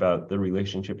think about the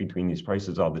relationship between these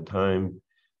prices all the time.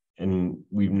 And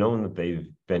we've known that they've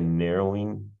been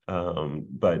narrowing,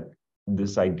 but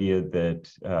this idea that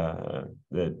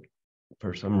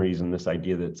for some reason, this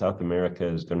idea that South America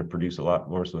is going to produce a lot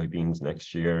more soybeans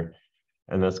next year,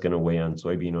 and that's going to weigh on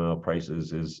soybean oil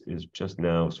prices is just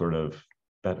now sort of,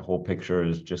 that whole picture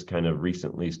is just kind of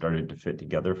recently started to fit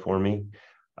together for me.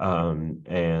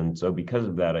 And so because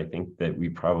of that, I think that we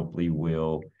probably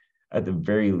will, at the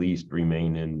very least,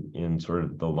 remain in sort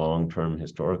of the long-term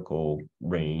historical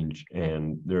range.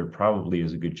 And there probably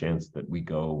is a good chance that we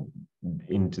go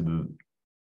into the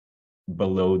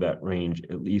below that range,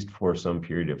 at least for some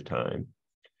period of time.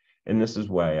 And this is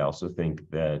why I also think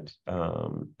that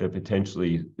that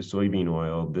potentially soybean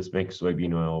oil, this makes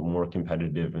soybean oil more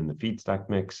competitive in the feedstock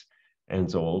mix. And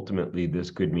so ultimately,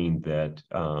 this could mean that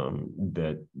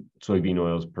that soybean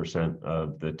oil's percent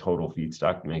of the total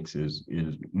feedstock mix is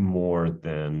more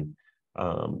than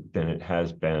it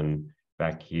has been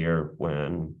back here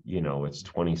when, you know, it's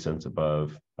 20 cents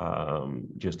above,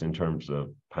 just in terms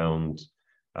of pounds.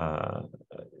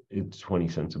 It's 20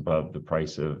 cents above the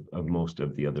price of most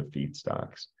of the other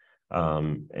feedstocks.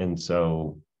 And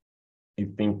so I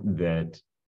think that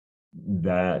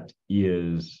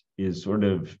is sort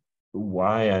of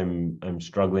why I'm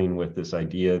struggling with this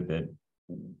idea that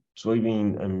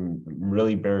I'm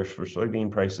really bearish for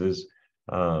soybean prices.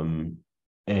 And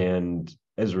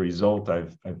as a result,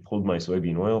 I've pulled my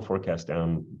soybean oil forecast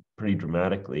down pretty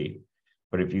dramatically.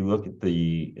 But if you look at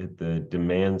the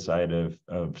demand side of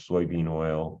soybean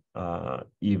oil,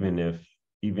 even if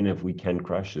we can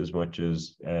crush as much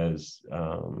as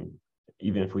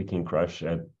even if we can crush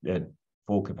at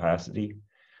full capacity,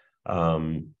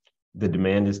 the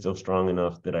demand is still strong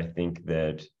enough that I think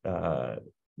that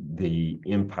the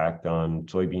impact on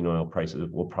soybean oil prices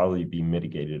will probably be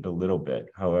mitigated a little bit.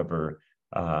 However,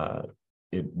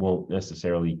 it won't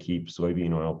necessarily keep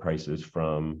soybean oil prices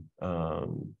from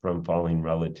falling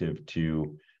relative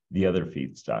to the other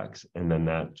feedstocks. And then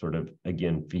that sort of,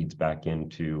 again, feeds back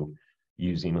into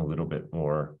using a little bit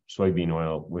more soybean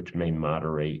oil, which may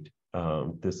moderate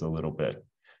this a little bit.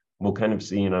 We'll kind of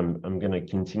see, and I'm going to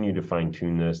continue to fine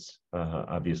tune this,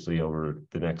 obviously, over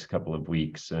the next couple of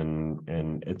weeks,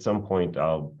 and at some point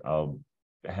I'll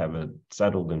have a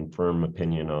settled and firm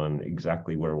opinion on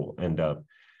exactly where we'll end up.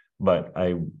 But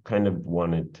I kind of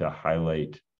wanted to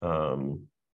highlight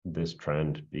this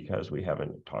trend because we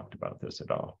haven't talked about this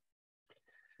at all.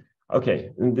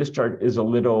 Okay, and this chart is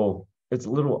it's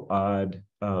a little odd,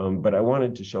 but I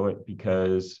wanted to show it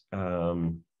because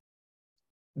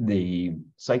the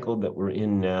cycle that we're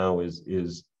in now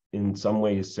is in some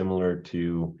ways similar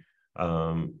to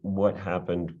what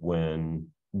happened when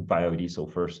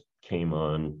biodiesel first came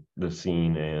on the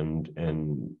scene and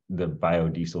the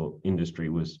biodiesel industry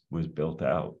was built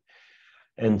out.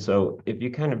 And so if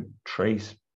you kind of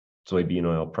trace soybean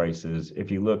oil prices,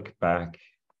 if you look back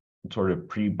sort of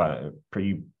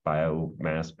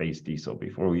pre-biomass-based diesel,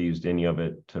 before we used any of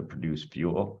it to produce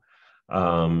fuel,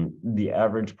 the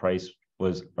average price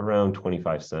was around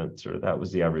 25 cents, or that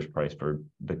was the average price for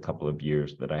the couple of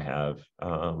years that I have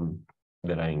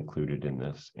that I included in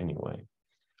this anyway.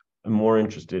 I'm more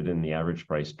interested in the average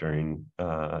price during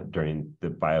the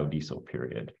biodiesel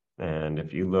period. And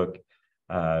if you look,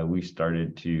 we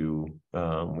started to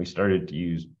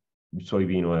use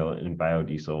soybean oil and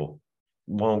biodiesel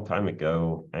long time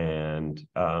ago, and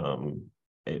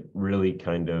it really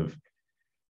kind of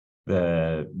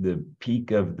the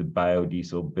peak of the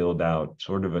biodiesel build out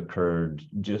sort of occurred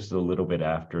just a little bit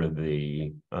after with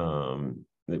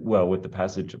the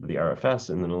passage of the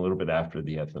RFS, and then a little bit after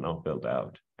the ethanol build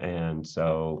out. And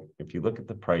so if you look at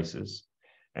the prices,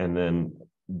 and then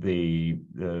the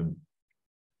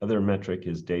other metric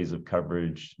is days of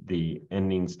coverage, the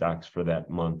ending stocks for that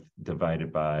month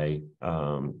divided by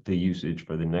the usage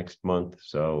for the next month.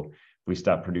 So if we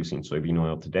stop producing soybean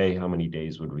oil today, how many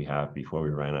days would we have before we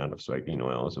ran out of soybean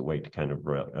oil, as a way to kind of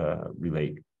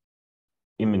relate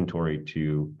inventory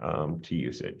to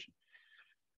usage.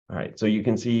 All right, so you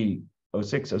can see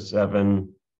 06, 07,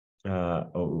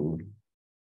 07,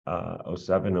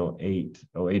 08,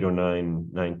 08, 09,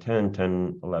 9, 10,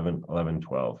 10, 11, 11,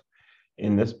 12.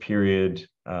 In this period,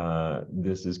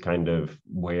 this is kind of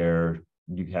where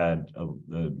you had a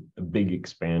big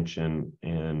expansion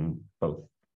in both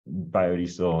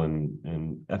biodiesel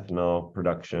and ethanol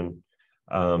production.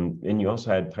 And you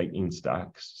also had tightening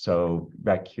stocks. So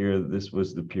back here, this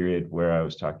was the period where I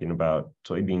was talking about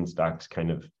soybean stocks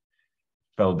kind of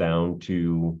fell down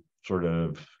to sort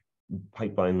of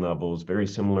pipeline levels, very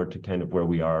similar to kind of where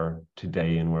we are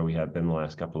today and where we have been the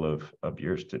last couple of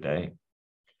years today.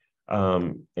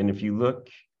 And if you look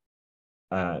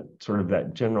at sort of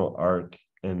that general arc,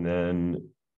 and then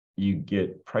you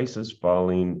get prices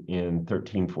falling in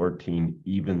 13, 14,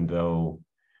 even though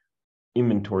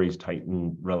inventories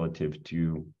tighten relative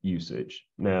to usage.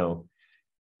 Now,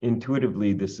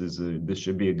 intuitively, this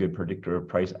should be a good predictor of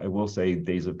price. I will say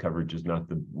days of coverage is not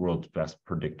the world's best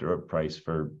predictor of price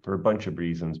for a bunch of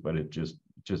reasons, but it just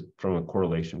from a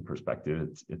correlation perspective,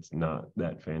 it's not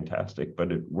that fantastic,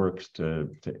 but it works to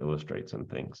illustrate some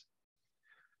things.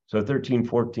 So 13,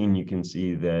 14, you can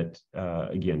see that,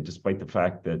 again, despite the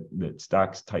fact that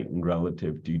stocks tightened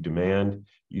relative to demand,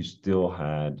 you still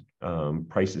had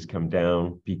prices come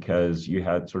down, because you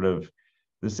had sort of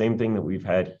the same thing that we've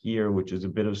had here, which is a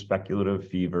bit of speculative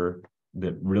fever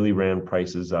that really ran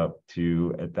prices up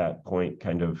to, at that point,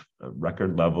 kind of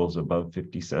record levels above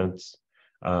 50 cents.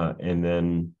 And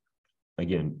then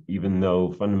again, even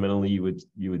though fundamentally you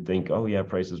would think, oh yeah,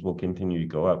 prices will continue to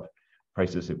go up,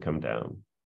 prices have come down.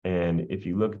 And if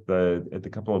you look at the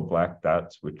couple of black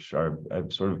dots, which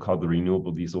I've sort of called the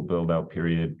renewable diesel build out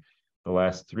period, the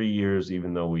last 3 years,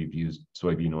 even though we've used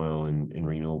soybean oil and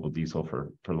renewable diesel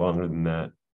for longer than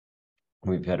that,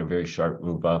 we've had a very sharp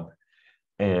move up.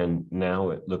 And now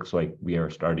it looks like we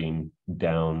are starting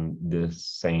down this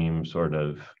same sort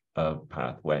of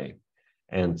pathway.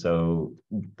 And so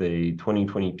the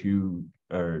 2022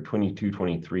 or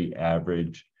 22-23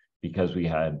 average, because we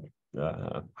had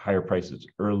higher prices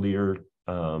earlier,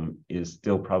 is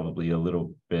still probably a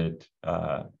little bit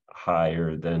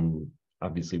higher than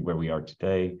obviously where we are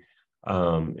today,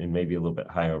 and maybe a little bit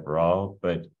high overall.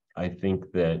 But I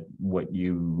think that what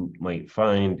you might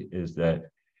find is that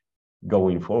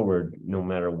going forward, no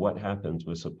matter what happens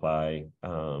with supply,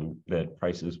 that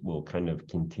prices will kind of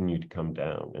continue to come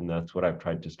down. And that's what I've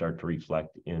tried to start to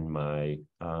reflect in my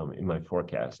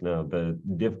forecast. Now, the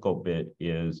difficult bit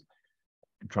is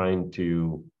trying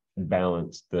to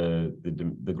balance the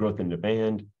growth in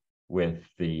demand with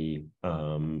the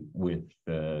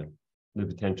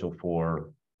potential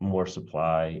for more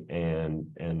supply and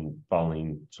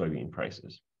falling soybean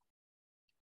prices.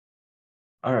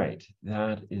 All right,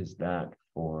 that is that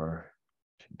for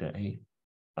today.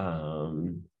 What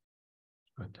time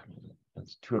is it?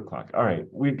 It's 2 o'clock. All right,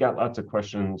 we've got lots of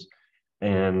questions,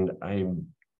 and I'm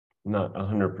not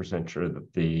 100% sure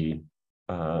that the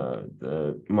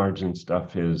margin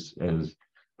stuff is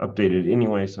updated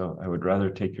anyway. So I would rather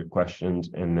take your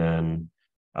questions, and then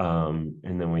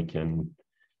we can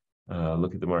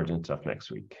look at the margin stuff next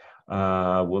week.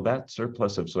 Will that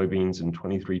surplus of soybeans in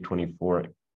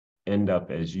 23-24 end up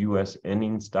as U.S.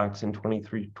 ending stocks in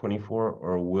 23-24,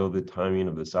 or will the timing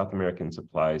of the South American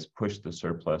supplies push the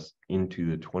surplus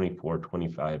into the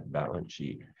 24-25 balance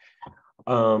sheet?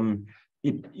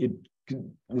 This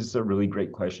is a really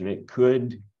great question. It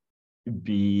could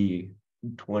be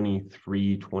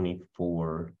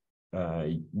 23-24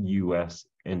 U.S.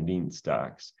 ending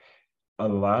stocks. A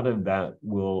lot of that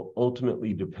will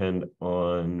ultimately depend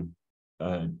on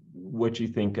what you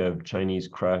think of Chinese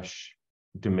crush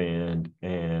demand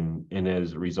and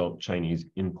as a result, Chinese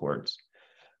imports.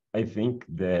 I think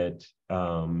that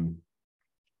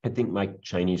I think my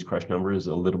Chinese crush number is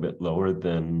a little bit lower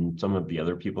than some of the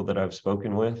other people that I've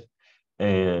spoken with.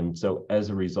 And so as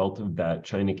a result of that,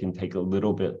 China can take a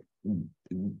little bit,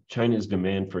 China's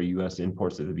demand for US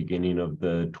imports at the beginning of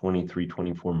the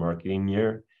 23-24 marketing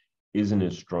year isn't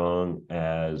as strong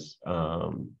as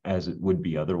it would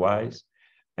be otherwise.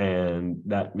 And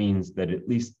that means that at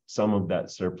least some of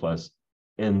that surplus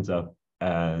ends up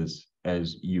as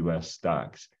US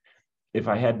stocks. If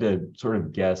I had to sort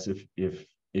of guess,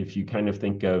 if you kind of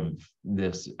think of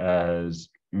this as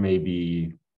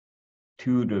maybe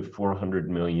 200 to 400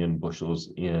 million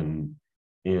bushels in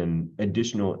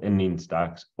additional ending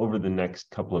stocks over the next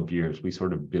couple of years, we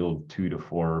sort of build 2 to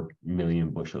 4 million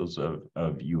bushels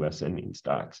of US ending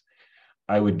stocks.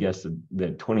 I would guess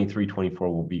that 23-24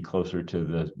 will be closer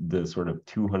to the sort of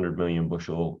 200 million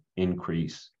bushel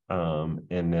increase, and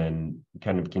then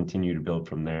kind of continue to build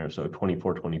from there. So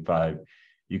 24-25,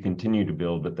 you continue to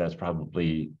build, but that's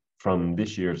probably from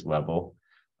this year's level,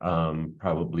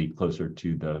 probably closer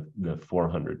to the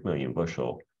 400 million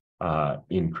bushel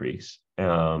increase.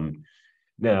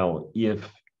 Now, if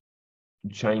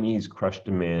Chinese crush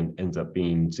demand ends up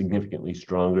being significantly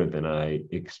stronger than I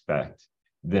expect,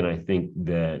 then I think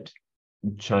that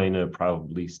China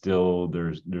probably still,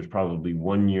 there's probably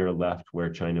 1 year left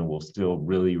where China will still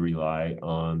really rely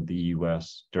on the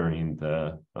US during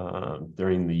the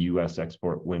US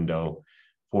export window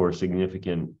for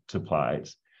significant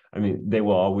supplies. I mean, they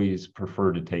will always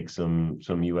prefer to take some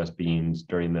US beans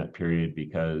during that period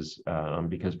because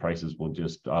prices will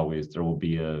just always, there will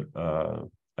be the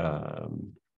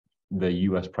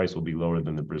US price will be lower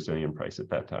than the Brazilian price at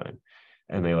that time.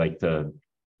 And they like to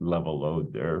level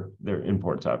load their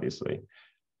imports, obviously.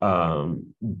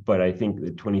 But I think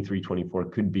that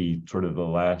 23-24 could be sort of the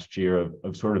last year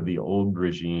of sort of the old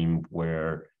regime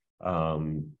where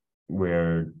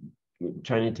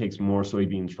China takes more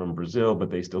soybeans from Brazil,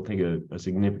 but they still take a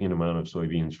significant amount of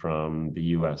soybeans from the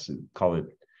US. Call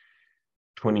it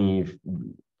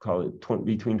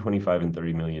between 25 and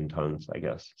 30 million tons, I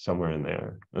guess, somewhere in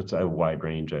there. That's a wide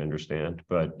range, I understand,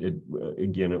 but it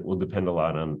will depend a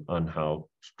lot on how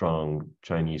strong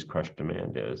Chinese crush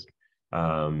demand is.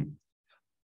 I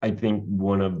think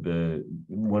one of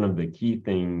the key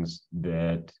things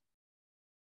that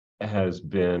I've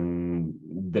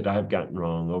gotten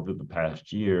wrong over the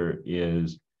past year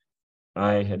is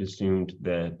I had assumed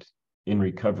that in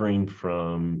recovering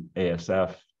from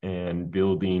ASF and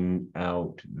building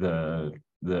out the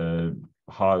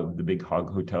big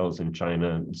hog hotels in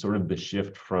China, sort of the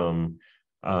shift from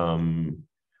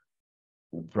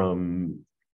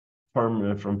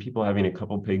people having a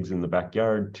couple pigs in the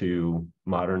backyard to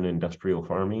modern industrial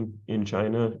farming in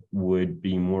China would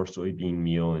be more soybean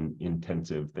meal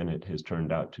intensive than it has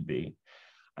turned out to be.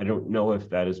 I don't know if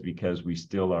that is because we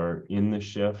still are in the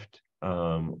shift,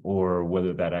 or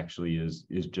whether that actually is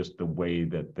just the way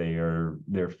that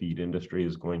their feed industry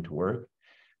is going to work.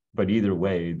 But either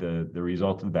way, the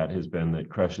result of that has been that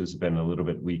crush has been a little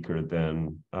bit weaker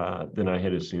than I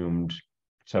had assumed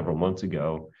several months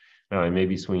ago. Now, I may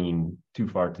be swinging too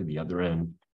far to the other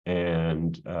end,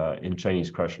 and Chinese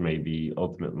crush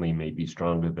ultimately may be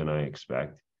stronger than I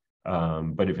expect.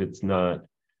 But if it's not,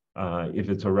 if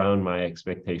it's around my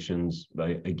expectations,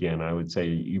 again, I would say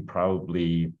you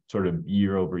probably sort of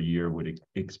year over year would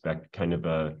expect kind of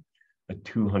a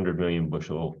 200 million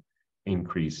bushel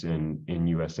increase in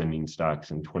US ending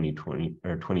stocks in 2020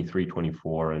 or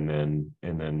 23-24, and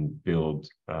then build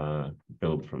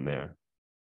from there.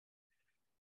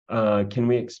 Can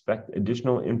we expect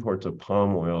additional imports of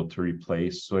palm oil to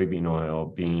replace soybean oil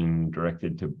being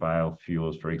directed to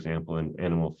biofuels, for example, in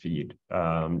animal feed?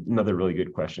 Another really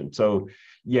good question. So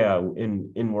yeah,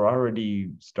 and we're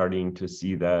already starting to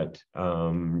see that.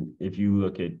 If you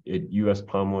look at US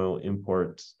palm oil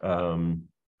imports,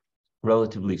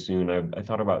 relatively soon, I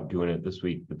thought about doing it this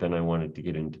week, but then I wanted to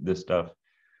get into this stuff.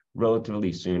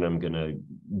 Relatively soon, I'm going to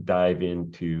dive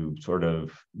into sort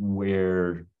of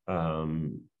where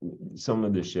some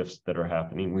of the shifts that are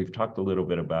happening. We've talked a little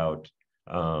bit about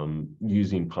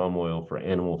using palm oil for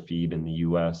animal feed in the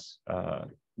US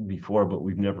before, but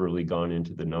we've never really gone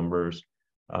into the numbers.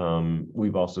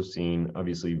 We've also seen,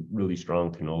 obviously, really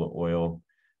strong canola oil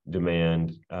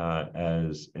demand,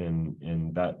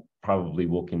 and that probably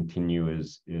will continue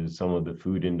as some of the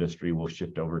food industry will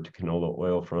shift over to canola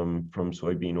oil from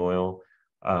soybean oil.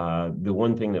 The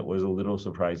one thing that was a little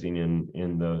surprising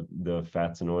in the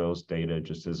fats and oils data,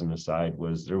 just as an aside,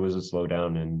 was there was a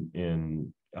slowdown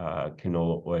in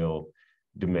canola oil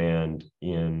demand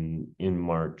in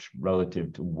March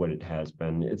relative to what it has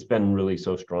been. It's been really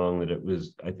so strong that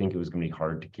I think it was going to be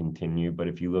hard to continue. But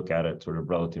if you look at it sort of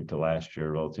relative to last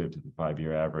year, relative to the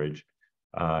 5-year average,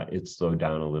 it slowed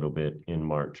down a little bit in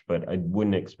March. But I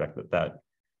wouldn't expect that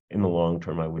in the long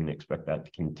term, I wouldn't expect that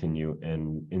to continue.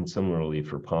 And similarly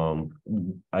for palm,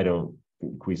 I don't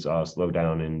think we saw a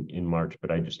slowdown in March,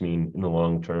 but I just mean in the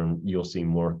long term, you'll see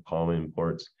more palm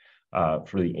imports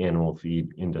for the animal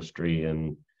feed industry.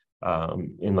 And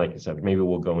like I said, maybe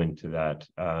we'll go into that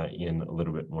in a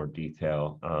little bit more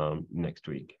detail next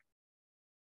week.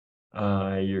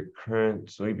 Your current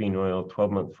soybean oil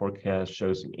 12-month forecast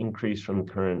shows an increase from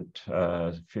the current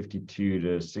 52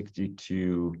 to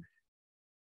 62.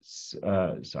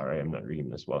 Sorry, I'm not reading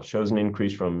this well. Shows an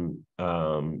increase from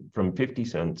 50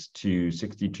 cents to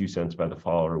 62 cents by the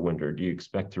fall or winter. Do you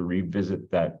expect to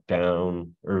revisit that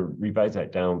down or revise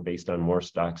that down based on more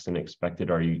stocks than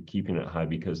expected? Are you keeping it high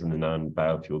because of the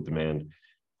non-biofuel demand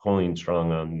pulling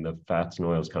strong on the fats and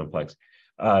oils complex?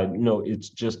 No, it's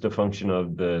just a function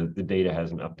of the data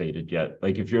hasn't updated yet.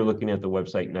 Like if you're looking at the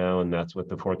website now and that's what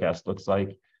the forecast looks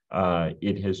like,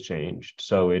 it has changed.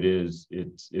 So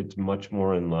it's much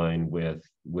more in line with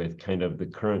kind of the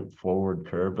current forward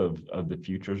curve of the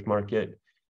futures market.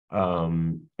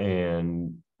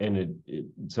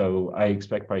 So I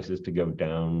expect prices to go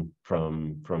down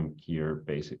from here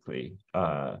basically.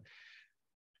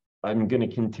 I'm going to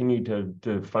continue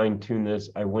to fine tune this.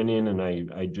 I went in and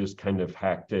I just kind of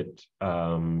hacked it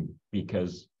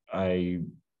because I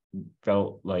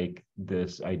felt like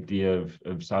this idea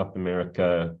of South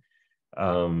America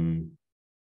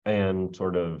and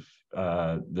sort of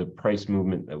the price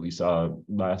movement that we saw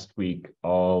last week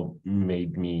all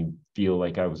made me feel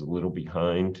like I was a little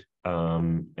behind.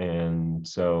 And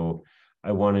so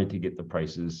I wanted to get the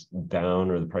prices down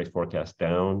or the price forecast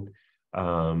down.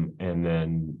 And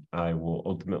then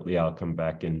I'll come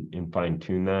back and fine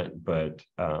tune that. But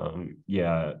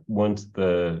yeah, once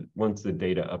the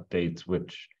data updates,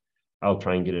 which I'll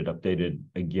try and get it updated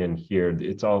again here.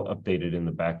 It's all updated in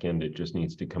the back end. It just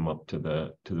needs to come up to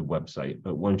the website.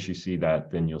 But once you see that,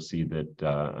 then you'll see that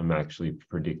I'm actually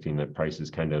predicting that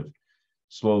prices kind of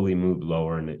slowly move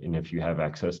lower. And if you have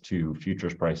access to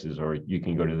futures prices, or you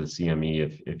can go to the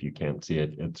CME if you can't see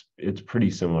it, it's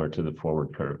pretty similar to the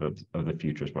forward curve of the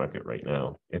futures market right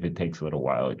now. If it takes a little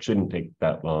while, it shouldn't take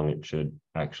that long. It should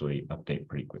actually update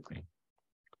pretty quickly.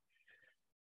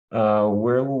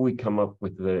 Where will we come up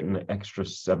with an extra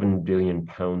 7 billion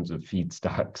pounds of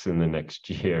feedstocks in the next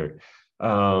year?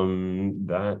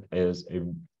 That is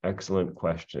an excellent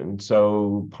question.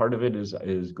 So part of it is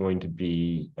going to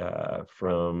be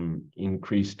from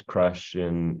increased crush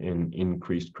and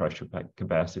increased crush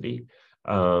capacity.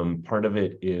 Part of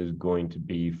it is going to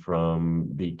be from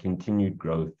the continued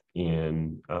growth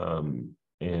in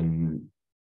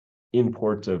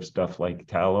imports of stuff like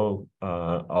tallow,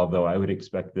 although I would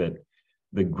expect that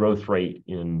the growth rate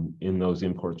in those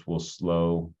imports will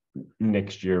slow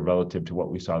next year relative to what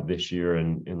we saw this year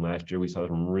and last year. We saw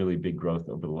some really big growth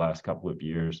over the last couple of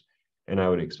years, and I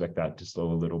would expect that to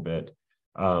slow a little bit.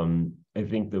 I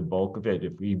think the bulk of it,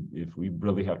 if we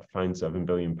really have to find 7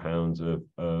 billion pounds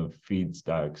of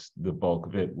feedstocks, the bulk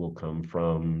of it will come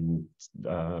from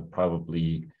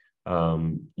probably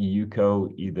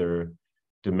UCO, either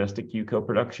domestic UCO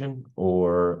production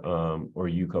or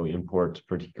UCO imports,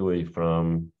 particularly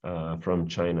from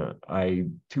China.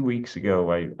 2 weeks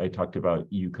ago I talked about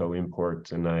UCO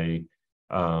imports, and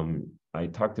I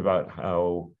talked about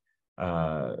how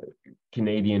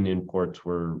Canadian imports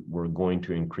were going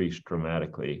to increase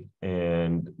dramatically,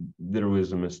 and there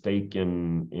was a mistake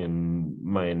in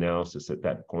my analysis at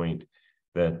that point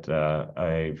that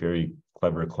a very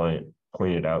clever client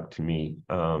pointed out to me.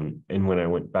 And when I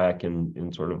went back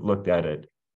and sort of looked at it,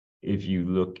 if you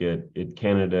look at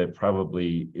Canada,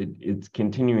 probably it's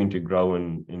continuing to grow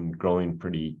and growing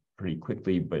pretty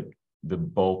quickly, but the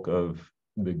bulk of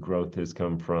the growth has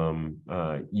come from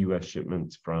US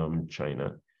shipments from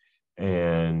China.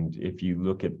 And if you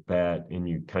look at that and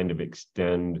you kind of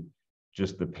extend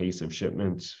just the pace of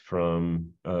shipments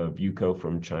of UCO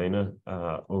from China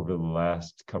over the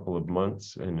last couple of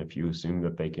months, and if you assume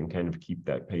that they can kind of keep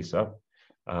that pace up,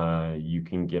 you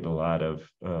can get a lot of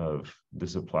the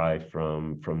supply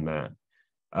from that.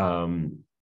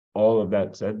 All of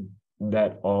that said,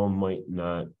 that all might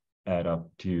not add up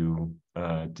to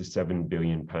 7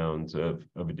 billion pounds of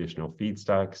additional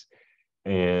feedstocks,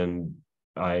 and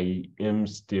I am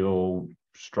still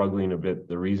struggling a bit.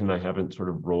 The reason I haven't sort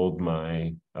of rolled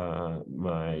my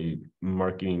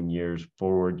marketing years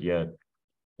forward yet,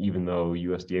 even though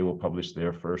USDA will publish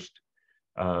their first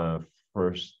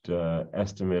first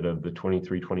estimate of the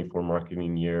 23-24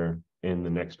 marketing year in the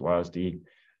next WASD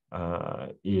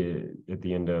at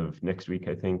the end of next week,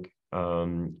 I think,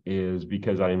 is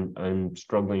because I'm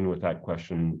struggling with that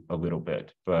question a little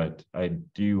bit, but I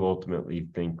do ultimately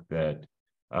think that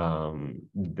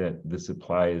that the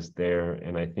supply is there,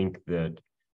 and I think that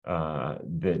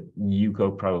that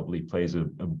UCO probably plays a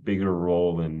bigger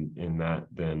role in that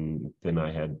than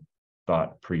I had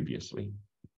thought previously.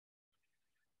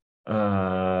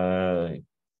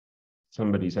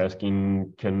 Somebody's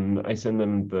asking, can I send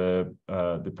them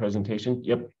the presentation?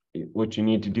 Yep. What you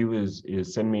need to do is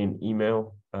send me an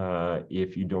email.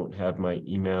 If you don't have my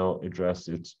email address,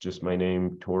 it's just my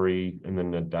name, Tori, and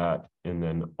then a dot, and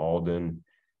then Alden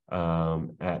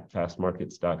at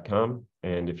fastmarkets.com.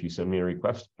 And if you send me a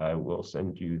request, I will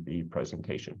send you the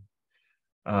presentation.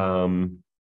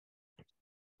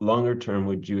 Longer term,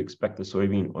 would you expect the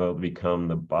soybean oil to become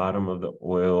the bottom of the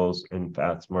oils and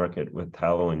fats market, with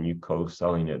tallow and UCO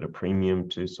selling at a premium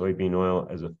to soybean oil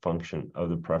as a function of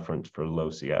the preference for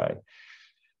low CI?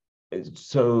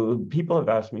 So people have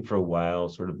asked me for a while,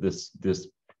 sort of this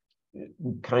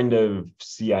kind of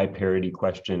CI parity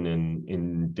question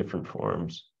in different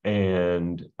forms.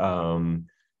 And my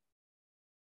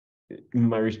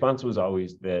response was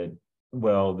always that,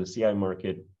 well, the CI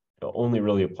market only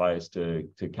really applies to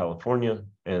California,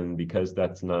 and because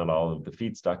that's not all of the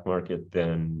feedstock market,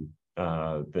 then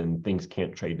things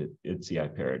can't trade at CI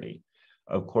parity.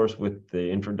 Of course, with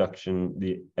the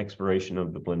expiration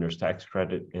of the blender's tax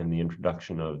credit and the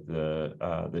introduction of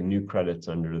the new credits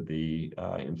under the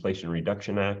Inflation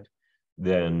Reduction Act,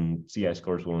 then CI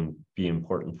scores will be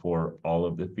important for all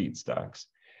of the feedstocks.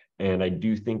 And I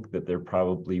do think that there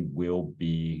probably will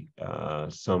be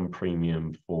some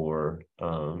premium for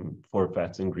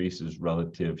fats and greases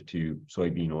relative to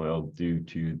soybean oil due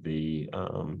to the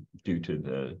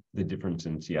difference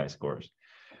in CI scores.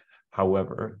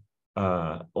 However,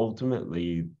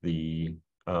 ultimately the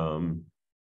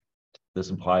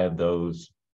supply of those,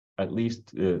 at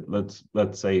least let's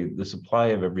say the supply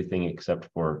of everything except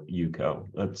for UCO.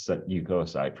 Let's set UCO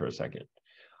aside for a second.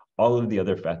 All of the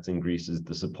other fats and greases,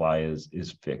 the supply is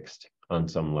fixed on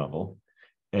some level.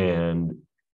 And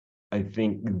I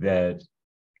think that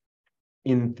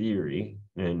in theory,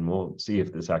 and we'll see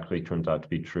if this actually turns out to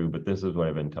be true, but this is what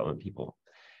I've been telling people.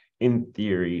 In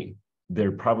theory,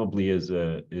 there probably is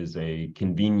a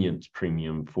convenience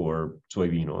premium for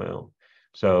soybean oil.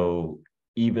 So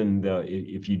even though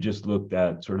if you just looked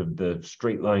at sort of the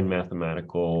straight line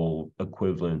mathematical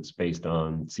equivalents based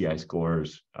on CI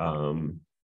scores,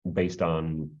 based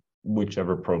on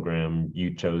whichever program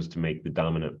you chose to make the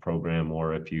dominant program,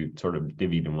 or if you sort of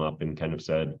divvied them up and kind of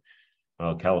said,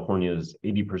 California is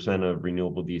 80% of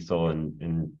renewable diesel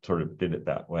and sort of did it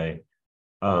that way.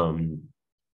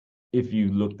 If you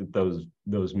looked at those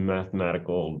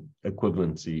mathematical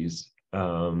equivalencies,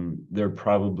 there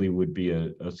probably would be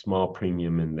a small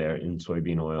premium in there in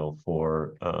soybean oil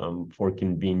for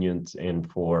convenience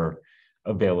and for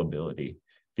availability.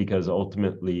 Because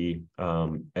ultimately,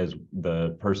 as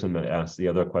the person that asked the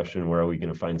other question, where are we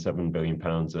going to find 7 billion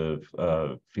pounds of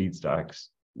feedstocks?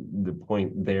 The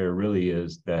point there really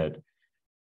is that,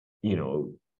 you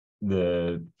know,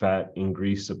 the fat and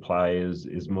grease supply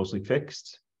is mostly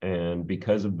fixed. And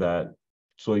because of that,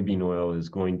 soybean oil is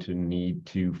going to need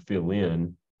to fill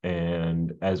in.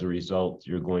 And as a result,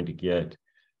 you're going to get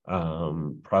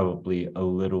probably a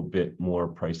little bit more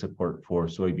price support for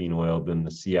soybean oil than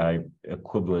the CI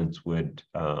equivalents would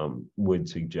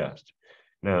suggest.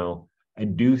 Now, I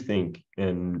do think,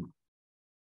 and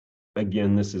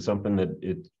again, this is something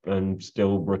that I'm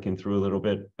still working through a little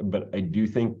bit, but I do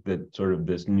think that sort of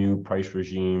this new price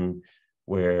regime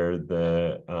where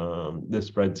the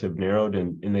spreads have narrowed,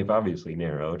 and they've obviously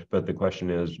narrowed, but the question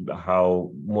is, how,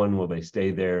 one, will they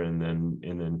stay there, and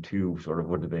then two, sort of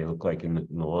what do they look like in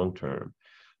the long term?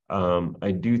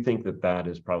 I do think that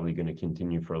is probably going to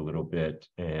continue for a little bit,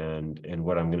 and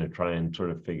what I'm going to try and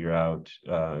sort of figure out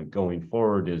going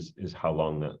forward is how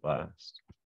long that lasts.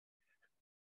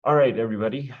 All right,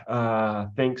 everybody.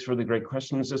 Thanks for the great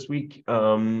questions this week.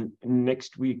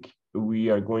 Next week, we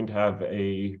are going to have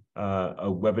a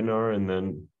webinar, and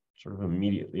then sort of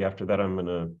immediately after that, I'm going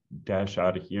to dash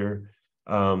out of here.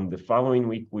 The following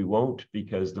week, we won't,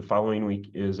 because the following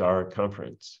week is our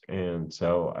conference. And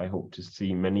so I hope to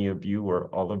see many of you or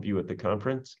all of you at the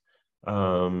conference.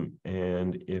 And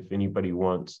if anybody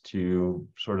wants to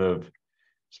sort of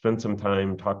spend some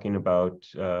time talking about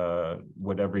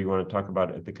whatever you want to talk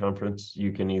about at the conference,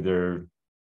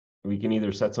 we can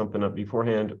either set something up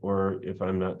beforehand, or if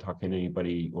I'm not talking to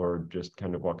anybody or just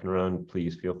kind of walking around,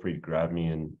 please feel free to grab me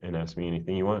and ask me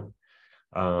anything you want.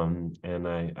 And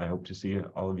I hope to see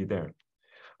all of you there.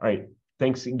 All right.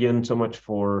 Thanks again so much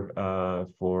for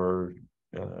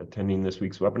attending this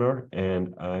week's webinar,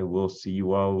 and I will see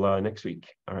you all next week.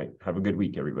 All right. Have a good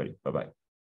week, everybody. Bye-bye.